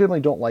 if you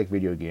legitimately don't like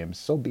video games,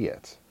 so be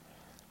it.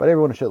 But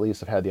everyone should at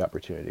least have had the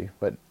opportunity.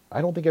 But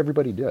I don't think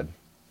everybody did.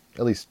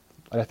 At least,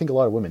 I think a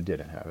lot of women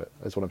didn't have it.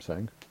 That's what I'm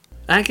saying.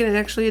 I can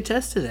actually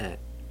attest to that.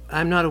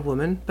 I'm not a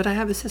woman, but I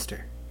have a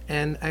sister.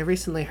 And I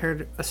recently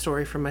heard a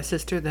story from my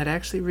sister that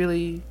actually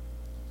really,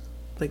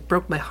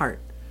 broke my heart.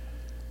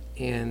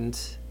 And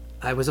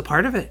I was a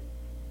part of it.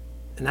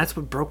 And that's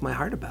what broke my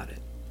heart about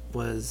it,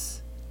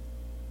 was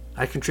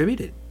I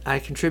contributed. I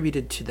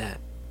contributed to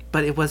that.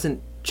 But it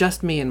wasn't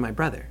just me and my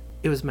brother.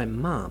 It was my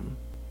mom,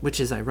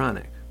 which is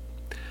ironic.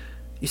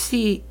 You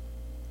see,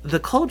 the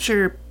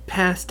culture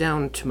passed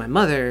down to my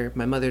mother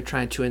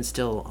tried to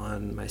instill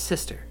on my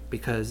sister,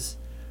 because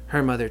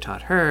her mother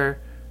taught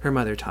her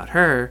mother taught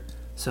her,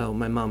 so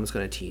my mom was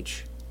going to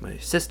teach my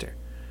sister.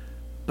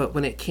 But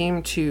when it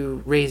came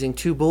to raising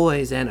two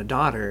boys and a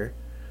daughter,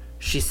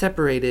 she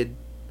separated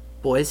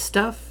boys'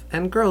 stuff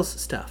and girls'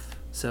 stuff.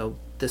 So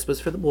this was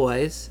for the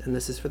boys and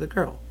this is for the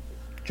girl.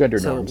 Gender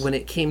So norms. when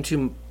it came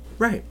to,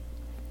 right,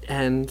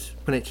 and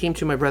when it came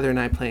to my brother and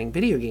I playing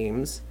video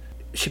games,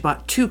 she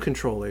bought two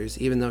controllers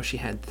even though she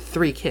had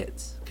three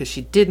kids because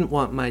she didn't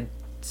want my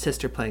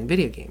sister playing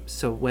video games.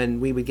 So when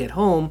we would get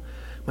home,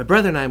 my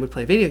brother and I would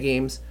play video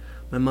games.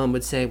 My mom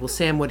would say, well,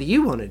 Sam, what do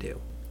you want to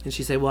do? And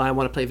she'd say, well, I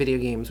want to play video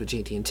games with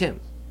JT and Tim.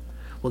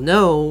 Well,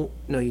 no,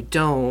 you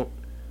don't.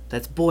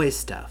 That's boys'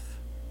 stuff.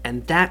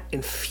 And that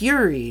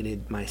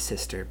infuriated my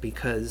sister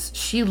because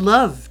she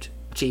loved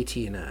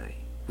JT and I.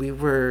 We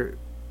were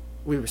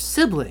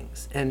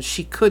siblings, and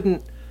she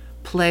couldn't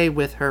play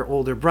with her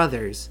older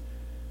brothers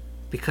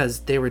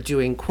because they were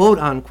doing quote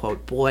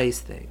unquote boys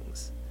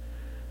things.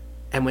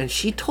 And when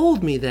she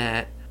told me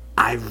that,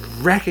 I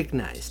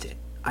recognized it.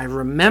 I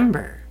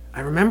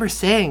remember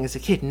saying as a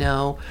kid,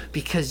 no,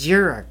 because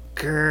you're a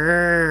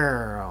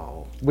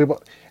girl. And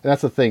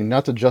that's the thing,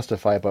 not to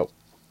justify it, but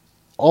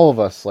all of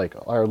us,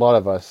 or a lot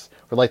of us,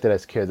 were like that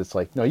as kids. It's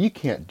like, no, you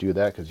can't do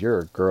that because you're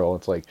a girl.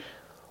 It's like,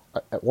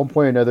 at one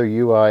point or another,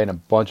 you, I, and a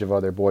bunch of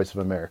other boys of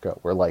America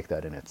were like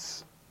that, and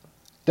it's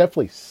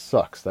definitely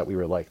sucks that we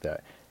were like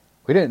that.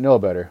 We didn't know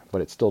better,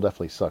 but it still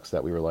definitely sucks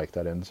that we were like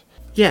that. And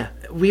yeah,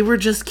 we were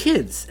just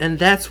kids, and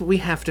that's what we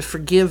have to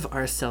forgive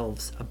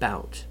ourselves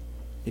about.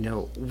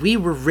 We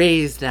were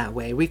raised that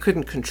way. We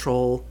couldn't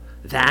control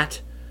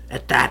that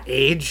at that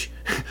age.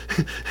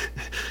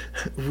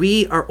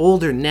 We are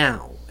older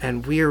now,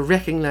 and we are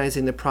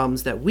recognizing the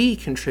problems that we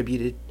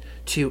contributed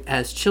to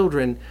as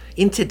children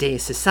in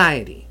today's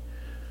society.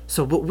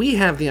 So what we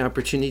have the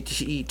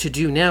opportunity to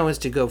do now is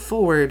to go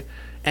forward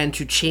and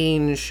to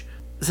change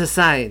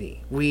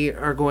society. We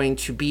are going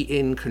to be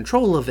in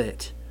control of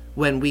it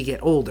when we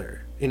get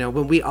older.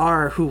 When we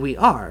are who we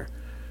are.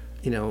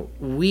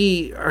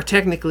 We are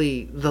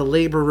technically the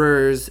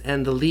laborers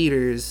and the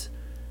leaders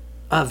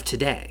of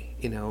today.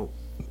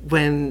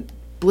 When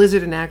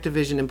Blizzard and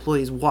Activision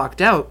employees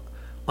walked out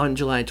on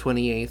July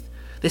 28th,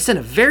 they sent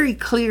a very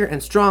clear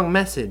and strong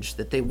message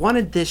that they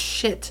wanted this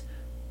shit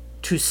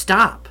to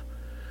stop.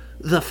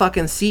 The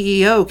fucking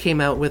CEO came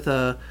out with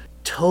a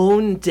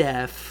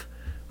tone-deaf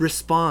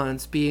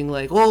response being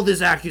like, all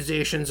these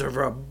accusations of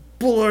a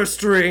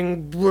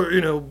blustering,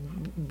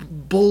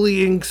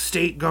 bullying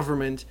state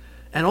government.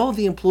 And all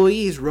the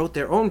employees wrote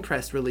their own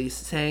press release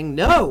saying,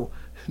 no,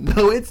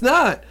 it's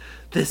not.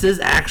 This is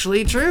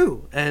actually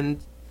true.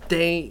 And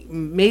they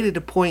made it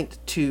a point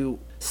to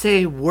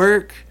say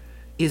work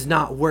is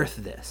not worth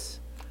this.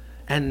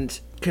 And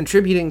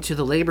contributing to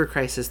the labor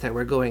crisis that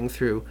we're going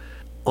through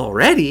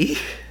already,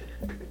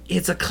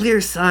 it's a clear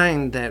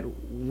sign that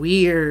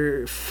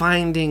we're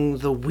finding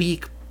the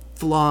weak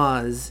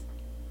flaws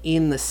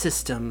in the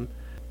system,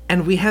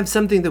 and we have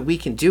something that we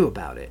can do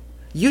about it.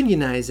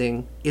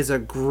 Unionizing is a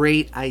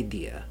great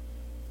idea.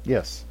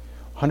 yes,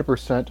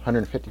 100%,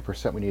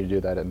 150% we need to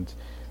do that. And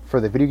for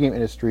the video game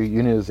industry,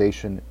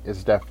 unionization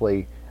is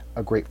definitely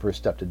a great first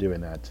step to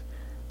doing that.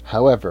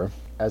 However,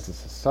 as a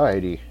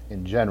society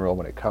in general,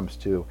 when it comes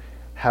to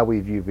how we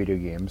view video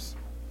games,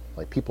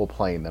 like people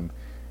playing them,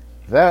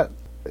 that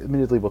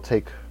admittedly will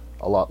take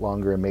a lot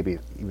longer and maybe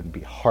even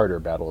be harder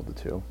battle of the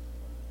two.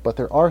 But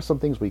there are some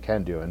things we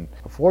can do. And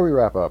before we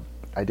wrap up,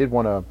 I did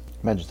want to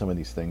mention some of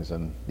these things,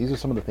 and these are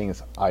some of the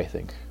things I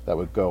think that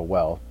would go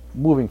well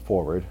moving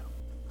forward.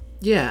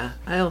 Yeah,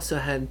 I also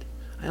had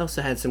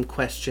some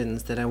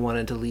questions that I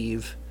wanted to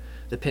leave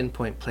the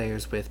Pinpoint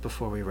players with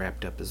before we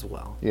wrapped up as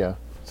well. Yeah.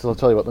 So I'll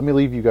tell you what. Let me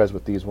leave you guys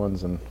with these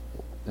ones, and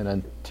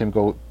then Tim,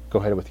 go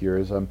ahead with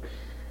yours.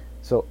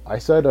 So I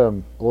said a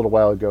little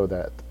while ago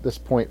that at this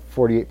point,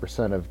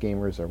 48% of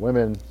gamers are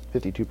women,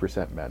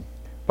 52% men.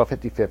 About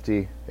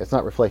 50-50. It's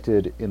not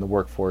reflected in the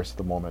workforce at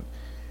the moment.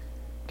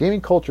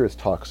 Gaming culture is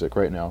toxic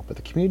right now, but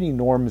the community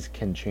norms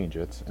can change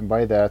it. And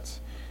by that,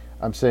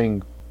 I'm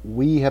saying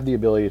we have the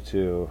ability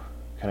to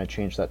kind of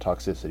change that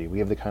toxicity. We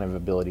have the kind of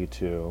ability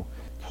to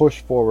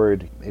push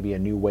forward maybe a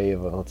new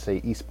wave of, let's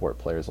say, esport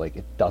players. Like,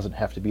 it doesn't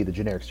have to be the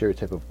generic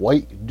stereotype of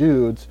white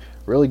dudes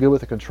really good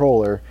with a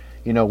controller,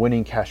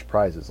 winning cash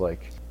prizes.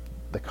 Like,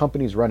 the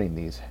companies running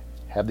these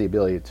have the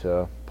ability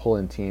to pull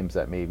in teams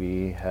that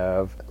maybe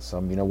have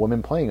some,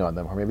 women playing on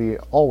them, or maybe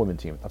all women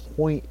teams. The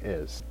point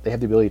is, they have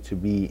the ability to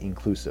be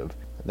inclusive.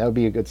 And that would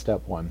be a good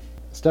step one.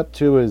 Step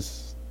two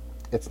is,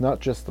 it's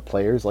not just the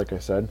players, like I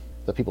said,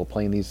 the people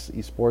playing these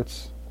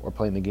esports or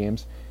playing the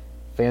games.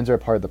 Fans are a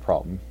part of the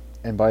problem.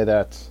 And by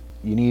that,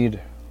 you need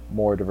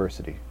more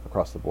diversity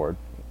across the board,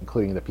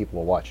 including the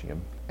people watching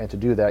them. And to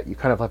do that, you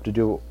kind of have to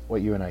do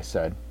what you and I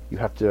said. You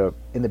have to,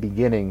 in the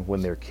beginning,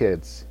 when they're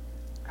kids,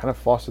 kind of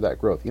foster that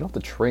growth. You don't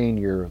have to train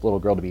your little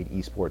girl to be an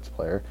esports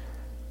player,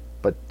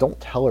 but don't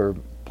tell her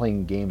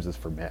playing games is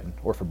for men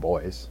or for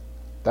boys.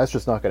 That's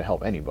just not going to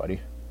help anybody.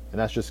 And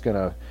that's just going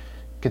to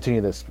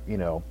continue this,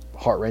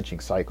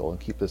 heart-wrenching cycle and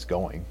keep this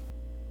going.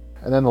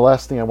 And then the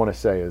last thing I want to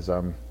say is,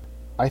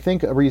 I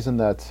think a reason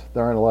that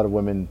there aren't a lot of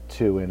women,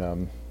 too,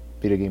 in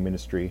video game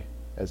industry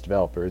as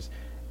developers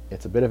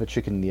It's a bit of a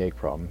chicken and the egg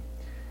problem.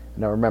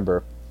 Now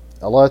remember,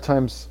 a lot of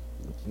times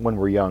when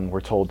we're young,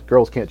 we're told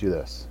girls can't do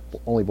this,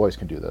 only boys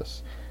can do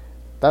this.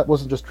 That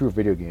wasn't just true of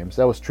video games.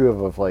 That was true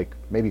of like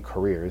maybe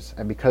careers.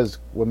 And because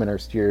women are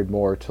steered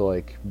more to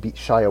like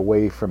shy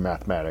away from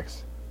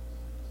mathematics,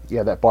 you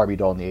have that Barbie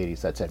doll in the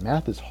 80s that said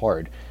math is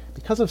hard.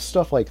 Because of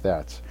stuff like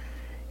that,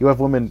 you have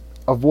women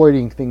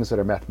avoiding things that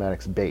are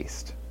mathematics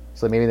based.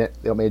 So maybe they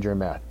don't major in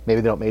math. Maybe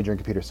they don't major in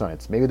computer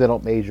science. Maybe they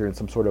don't major in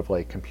some sort of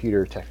like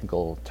computer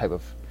technical type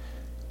of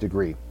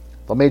degree.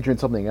 They'll major in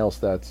something else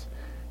that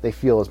they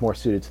feel is more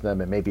suited to them,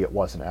 and maybe it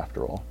wasn't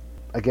after all.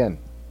 Again,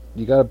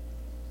 you gotta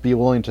be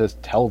willing to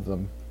tell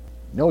them,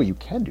 no, you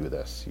can do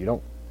this. You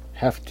don't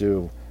have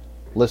to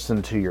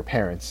listen to your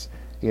parents,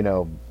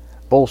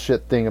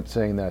 bullshit thing of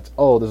saying that,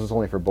 oh, this is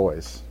only for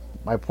boys.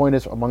 My point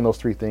is, among those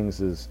three things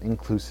is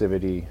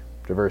inclusivity,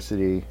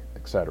 diversity,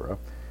 etc.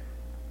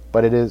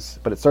 But it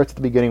starts at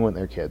the beginning when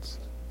they're kids.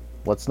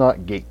 Let's not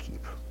gatekeep.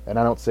 And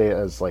I don't say it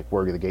as like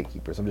we're the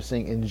gatekeepers. I'm just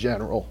saying in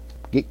general,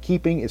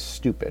 gatekeeping is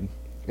stupid.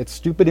 It's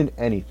stupid in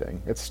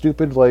anything. It's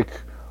stupid like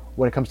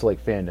when it comes to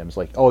like fandoms,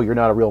 like, oh, you're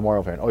not a real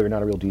Marvel fan, oh, you're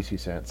not a real DC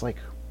fan. It's like,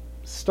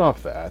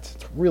 stop that.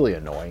 It's really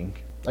annoying.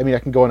 I mean, I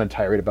can go on a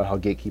tirade about how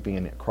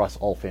gatekeeping across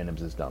all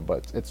fandoms is done,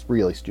 but it's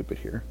really stupid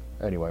here.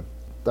 Anyway,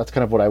 that's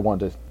kind of what I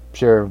wanted to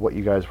share, what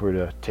you guys were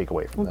to take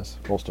away from this,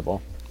 most of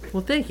all.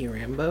 Well, thank you,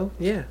 Rambo.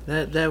 Yeah,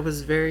 that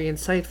was very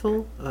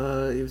insightful.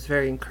 It was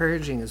very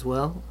encouraging as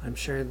well. I'm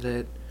sure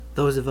that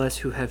those of us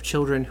who have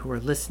children who are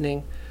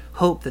listening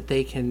hope that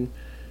they can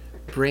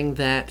bring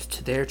that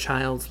to their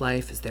child's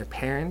life as their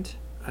parent.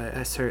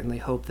 I certainly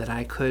hope that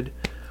I could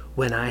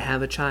when I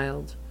have a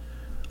child.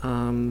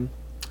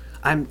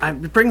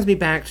 It brings me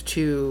back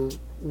to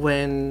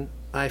when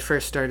I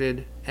first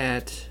started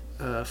at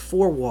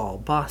Four Wall,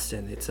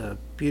 Boston. It's a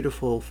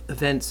beautiful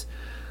events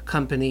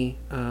company.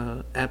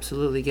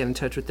 Absolutely get in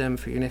touch with them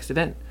for your next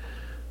event.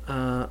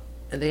 And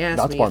they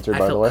asked me if I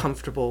felt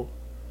comfortable.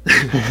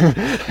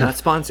 Not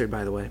sponsored,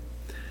 by the way.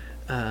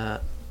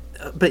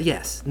 But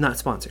yes, not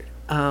sponsored.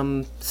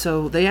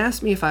 So they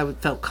asked me if I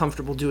felt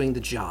comfortable doing the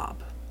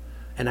job.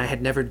 And I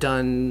had never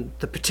done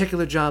the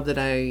particular job that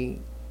I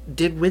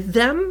did with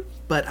them,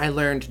 but I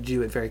learned to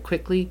do it very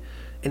quickly,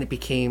 and it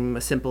became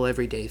a simple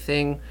everyday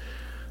thing.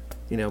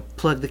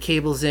 Plug the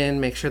cables in,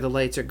 make sure the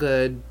lights are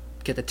good,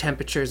 get the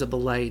temperatures of the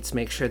lights,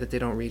 make sure that they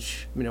don't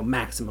reach,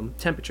 maximum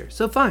temperature.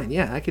 So fine,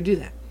 yeah, I could do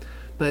that.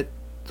 But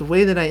the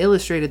way that I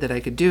illustrated that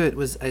I could do it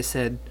was I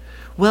said,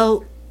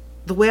 well,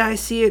 the way I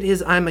see it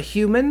is I'm a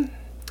human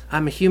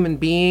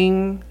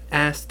being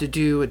asked to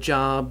do a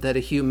job that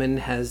a human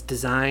has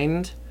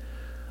designed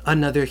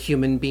another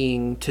human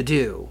being to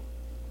do.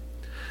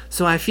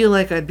 So I feel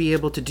like I'd be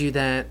able to do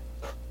that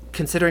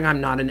considering I'm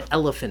not an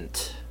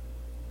elephant.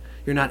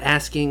 You're not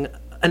asking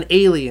an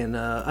alien,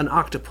 an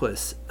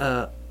octopus,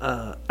 a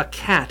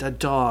cat, a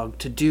dog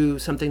to do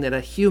something that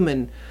a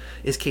human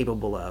is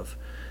capable of.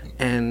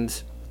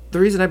 And the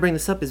reason I bring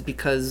this up is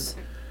because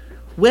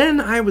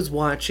when I was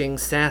watching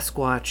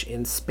Sasquatch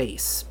in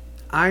Space,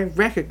 I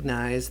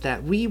recognized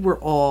that we were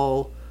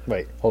all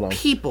Wait, hold on.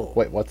 People.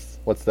 Wait,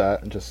 what's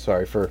that? Just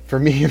sorry for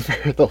me and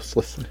for those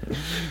listening.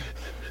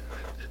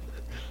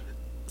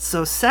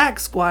 So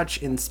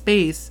Sasquatch in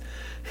Space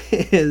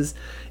is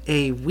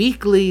a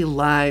weekly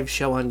live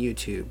show on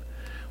YouTube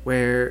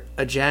where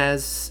a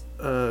jazz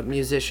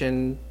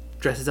musician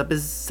dresses up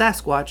as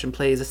Sasquatch and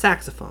plays a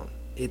saxophone.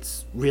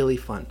 It's really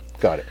fun.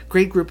 Got it.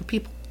 Great group of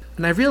people.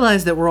 And I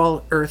realized that we're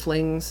all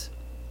Earthlings.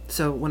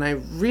 So when I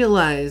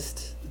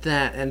realized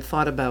that and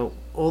thought about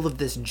all of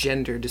this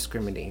gender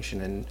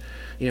discrimination and,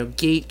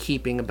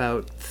 gatekeeping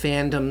about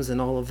fandoms and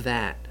all of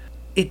that,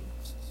 it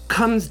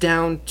comes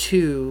down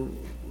to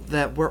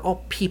that we're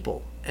all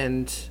people.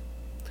 And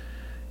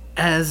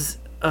as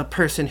a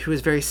person who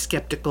is very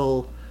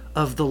skeptical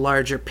of the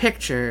larger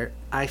picture,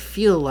 I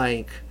feel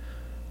like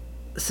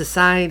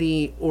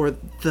society or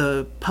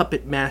the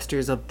puppet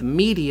masters of the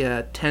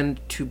media tend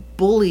to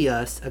bully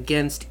us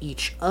against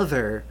each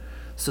other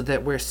so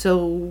that we're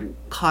so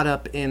caught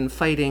up in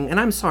fighting. And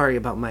I'm sorry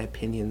about my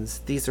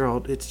opinions.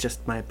 It's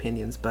just my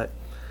opinions. But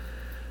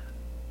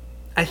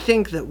I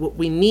think that what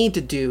we need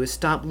to do is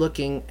stop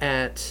looking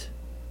at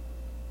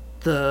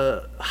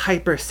the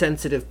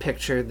hypersensitive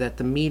picture that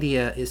the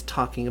media is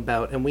talking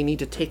about, and we need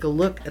to take a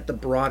look at the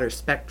broader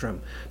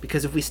spectrum.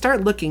 Because if we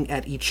start looking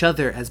at each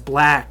other as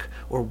black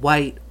or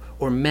white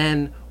or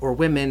men or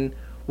women,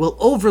 we'll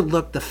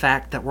overlook the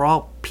fact that we're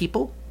all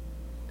people,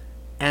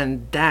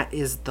 and that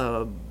is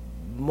the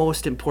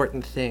most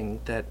important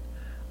thing that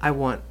I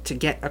want to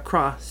get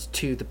across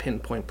to the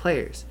Pinpoint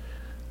players.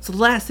 So the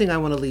last thing I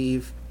want to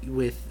leave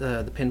with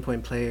the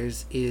Pinpoint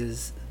players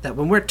is that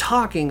when we're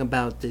talking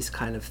about these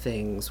kind of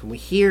things, when we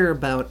hear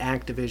about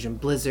Activision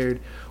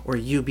Blizzard or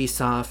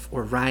Ubisoft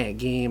or Riot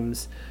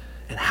Games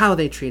and how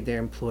they treat their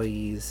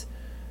employees,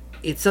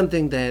 it's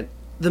something that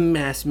the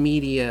mass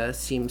media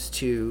seems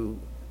to,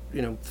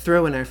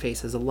 throw in our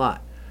faces a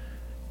lot.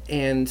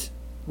 And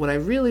what I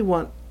really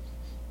want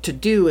to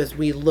do as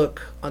we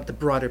look at the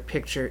broader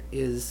picture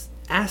is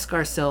ask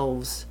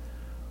ourselves,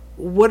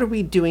 what are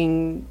we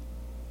doing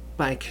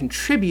by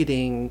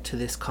contributing to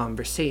this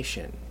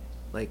conversation?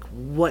 Like,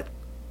 what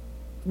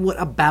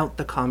about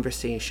the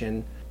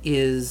conversation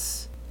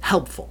is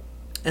helpful?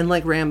 And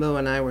like Rambo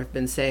and I have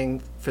been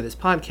saying for this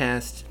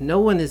podcast, no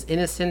one is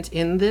innocent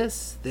in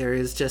this. There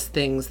is just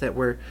things that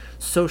were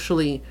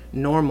socially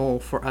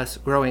normal for us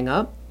growing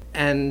up,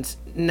 and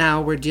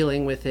now we're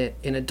dealing with it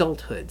in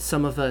adulthood.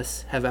 Some of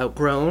us have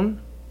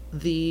outgrown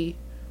the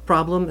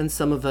problem, and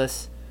some of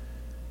us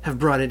have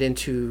brought it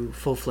into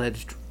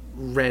full-fledged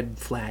red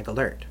flag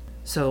alert.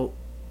 So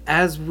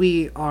as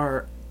we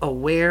are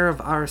aware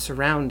of our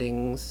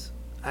surroundings,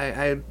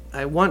 I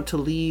want to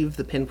leave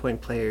the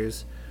Pinpoint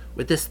players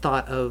with this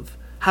thought of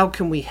how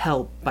can we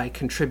help by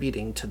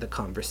contributing to the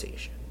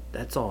conversation.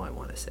 That's all I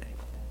want to say.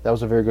 That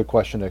was a very good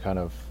question to kind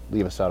of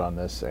leave us out on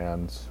this.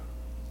 And,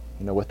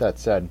 with that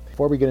said,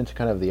 before we get into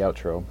kind of the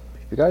outro,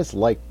 if you guys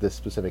like this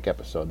specific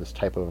episode, this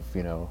type of,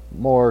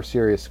 more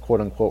serious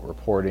quote-unquote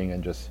reporting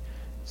and just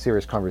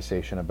serious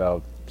conversation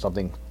about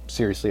something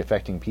seriously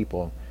affecting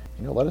people,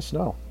 let us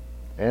know.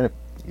 And if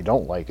you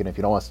don't like it, if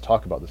you don't want us to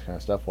talk about this kind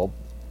of stuff, well,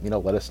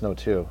 let us know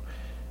too.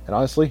 And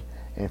honestly,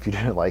 if you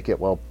didn't like it,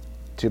 well,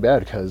 too bad,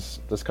 because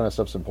this kind of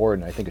stuff's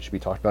important. I think it should be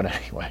talked about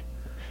anyway.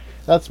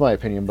 That's my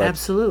opinion. But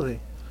absolutely,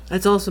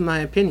 that's also my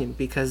opinion,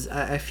 because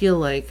I feel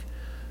like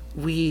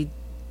we,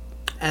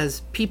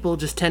 as people,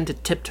 just tend to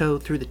tiptoe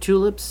through the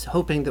tulips,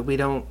 hoping that we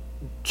don't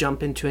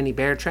jump into any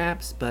bear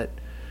traps. But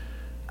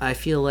I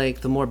feel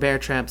like the more bear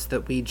traps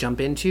that we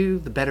jump into,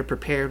 the better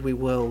prepared we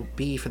will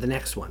be for the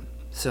next one.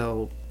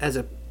 So as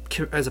a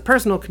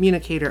personal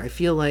communicator, I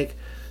feel like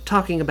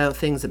talking about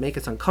things that make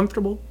us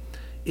uncomfortable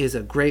is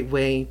a great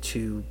way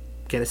to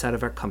get us out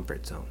of our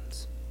comfort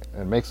zones.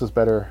 It makes us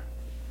better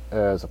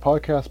as a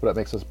podcast, but it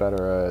makes us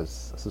better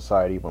as a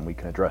society when we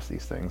can address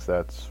these things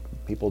that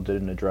people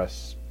didn't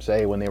address,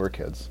 say, when they were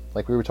kids,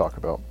 like we were talking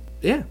about.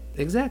 Yeah,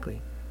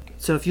 exactly.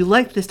 So if you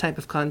like this type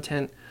of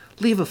content,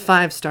 leave a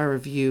 5-star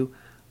review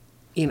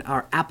in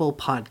our Apple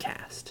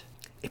podcast.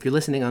 If you're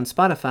listening on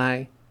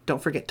Spotify,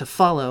 don't forget to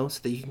follow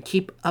so that you can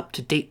keep up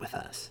to date with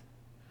us.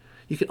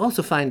 You can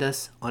also find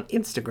us on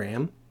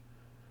Instagram,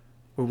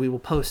 where we will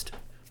post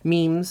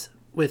memes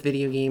with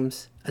video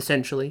games,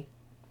 essentially.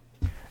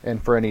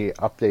 And for any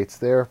updates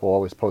there, we'll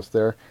always post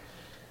there.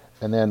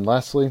 And then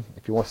lastly,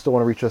 if you still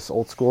want to reach us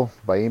old school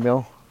by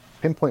email,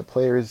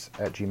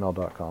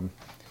 pinpointplayers@gmail.com.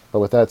 But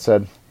with that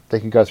said,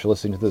 thank you guys for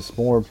listening to this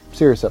more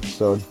serious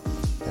episode,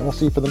 and we'll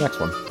see you for the next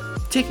one.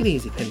 Take it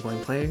easy,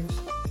 Pinpoint players.